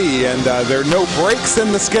SEC. And there are no breaks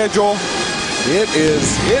in the schedule. It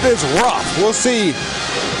is rough. We'll see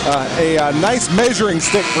a nice measuring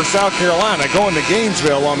stick for South Carolina going to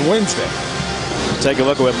Gainesville on Wednesday. Take a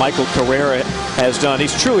look at what Michael Carrera has done.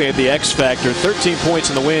 He's truly the X factor. 13 points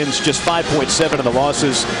in the wins, just 5.7 in the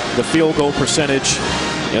losses. The field goal percentage.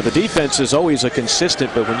 You know, the defense is always a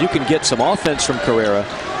consistent, but when you can get some offense from Carrera,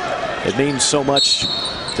 it means so much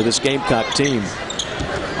to this Gamecock team.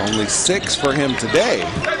 Only 6 for him today.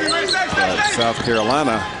 But South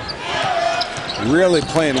Carolina really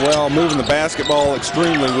playing well, moving the basketball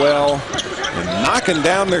extremely well, and knocking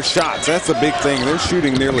down their shots. That's a big thing. They're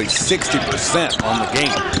shooting nearly 60% on the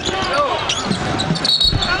game.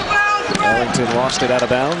 Ellington lost it out of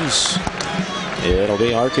bounds. It'll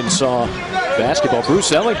be Arkansas basketball.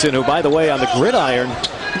 Bruce Ellington, who, by the way, on the gridiron,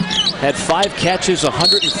 had 5 catches,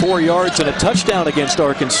 104 yards, and a touchdown against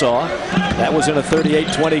Arkansas. That was in a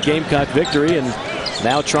 38-20 Gamecock victory, and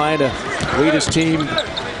now trying to lead his team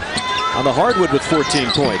on the hardwood with 14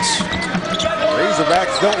 points.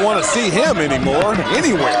 Razorbacks don't want to see him anymore,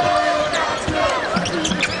 anywhere.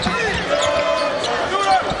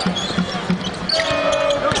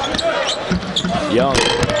 Young.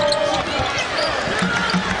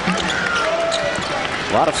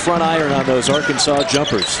 A lot of front iron on those Arkansas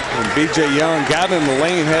jumpers. When B.J. Young got in the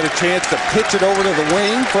lane, had a chance to pitch it over to the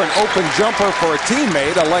wing for an open jumper for a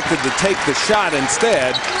teammate, elected to take the shot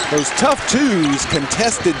instead. Those tough twos,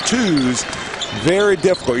 contested twos, very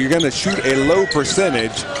difficult. You're going to shoot a low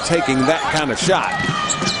percentage taking that kind of shot.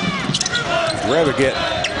 You'd rather get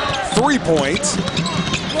 3 points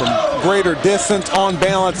from greater distance, on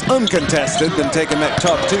balance, uncontested than taking that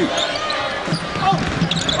tough two.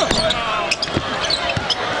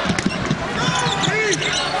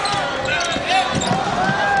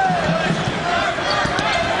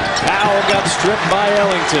 Powell got stripped by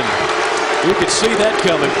Ellington. You could see that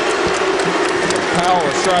coming. Powell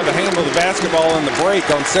has tried to handle the basketball in the break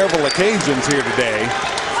on several occasions here today.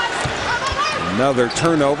 Another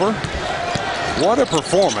turnover. What a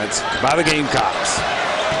performance by the Gamecocks.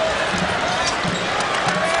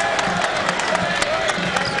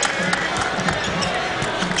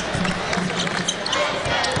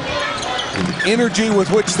 energy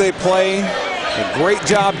with which they play. A great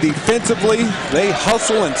job defensively. They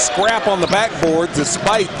hustle and scrap on the backboard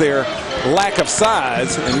despite their lack of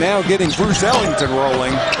size. And now getting Bruce Ellington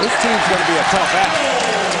rolling. This team's going to be a tough act.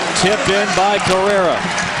 Tipped in by Carrera.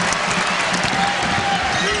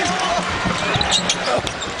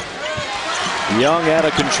 Young out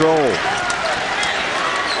of control.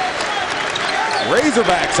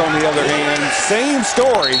 Razorbacks, on the other hand, same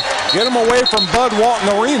story. Get them away from Bud Walton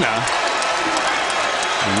Arena.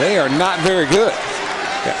 And they are not very good.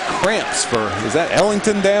 Got cramps for, is that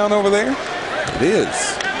Ellington down over there? It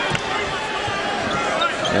is.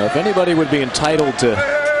 Now, if anybody would be entitled to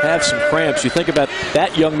have some cramps, you think about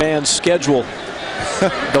that young man's schedule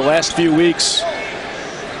the last few weeks.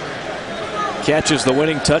 Catches the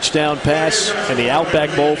winning touchdown pass in the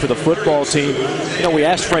Outback Bowl for the football team. You know, we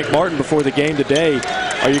asked Frank Martin before the game today,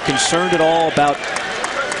 are you concerned at all about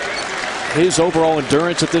his overall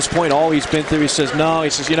endurance at this point, all he's been through? He says no.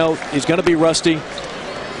 He says, you know, he's going to be rusty.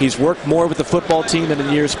 He's worked more with the football team than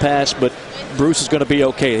in years past, but Bruce is going to be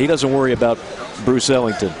okay. He doesn't worry about Bruce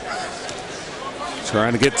Ellington.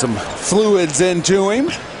 Trying to get some fluids into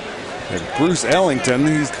him. And Bruce Ellington,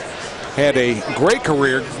 he's had a great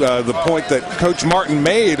career. The point that Coach Martin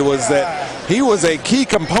made was that he was a key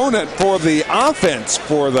component for the offense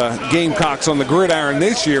for the Gamecocks on the gridiron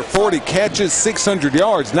this year. 40 catches, 600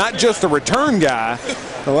 yards. Not just a return guy.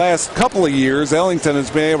 The last couple of years, Ellington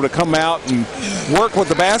has been able to come out and work with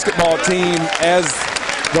the basketball team as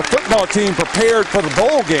the football team prepared for the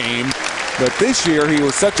bowl game. But this year, he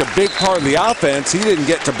was such a big part of the offense, he didn't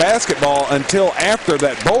get to basketball until after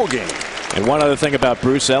that bowl game. And one other thing about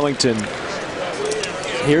Bruce Ellington,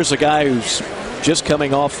 here's a guy who's just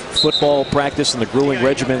coming off football practice and the grueling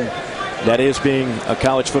regimen that is being a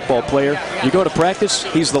college football player. You go to practice,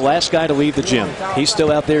 he's the last guy to leave the gym. He's still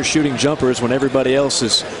out there shooting jumpers when everybody else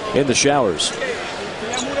is in the showers.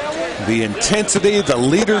 The intensity, the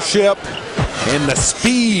leadership, and the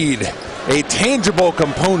speed, a tangible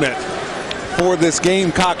component for this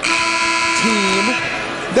Gamecock team.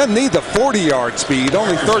 Doesn't need the 40-yard speed,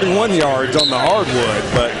 only 31 yards on the hardwood,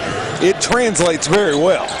 but it translates very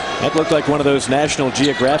well. That looked like one of those National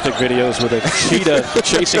Geographic videos with a cheetah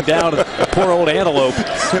chasing down a poor old antelope.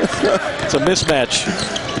 It's a mismatch.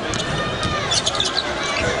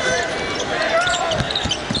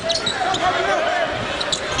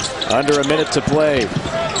 Under a minute to play.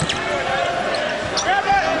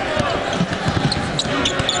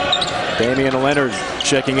 Damian Leonard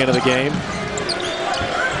checking into the game.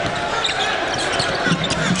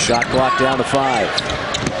 Shot clock down to 5.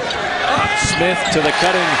 Smith to the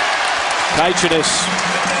cutting Kaichanis.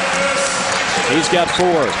 He's got 4.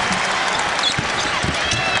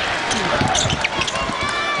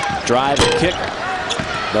 Drive and kick.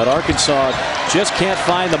 But Arkansas just can't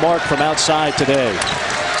find the mark from outside today.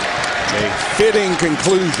 A fitting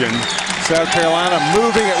conclusion. South Carolina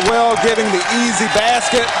moving it well, getting the easy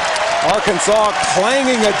basket. Arkansas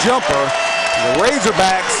clanging a jumper. The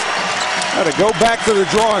Razorbacks got to go back to the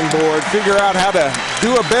drawing board, figure out how to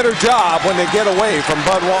do a better job when they get away from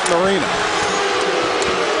Bud Walton Arena.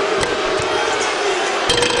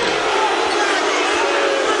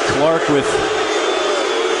 Clark with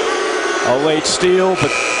a late steal,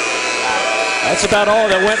 but that's about all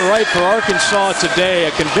that went right for Arkansas today.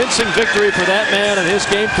 A convincing victory for that man and his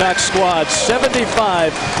Gamecock squad.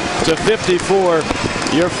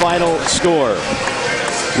 75-54, your final score.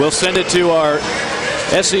 We'll send it to our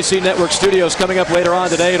SEC Network studios coming up later on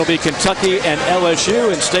today. It'll be Kentucky and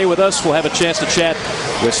LSU. And stay with us. We'll have a chance to chat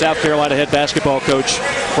with South Carolina head basketball coach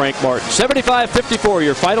Frank Martin. 75-54,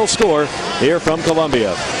 your final score here from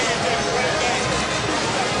Columbia.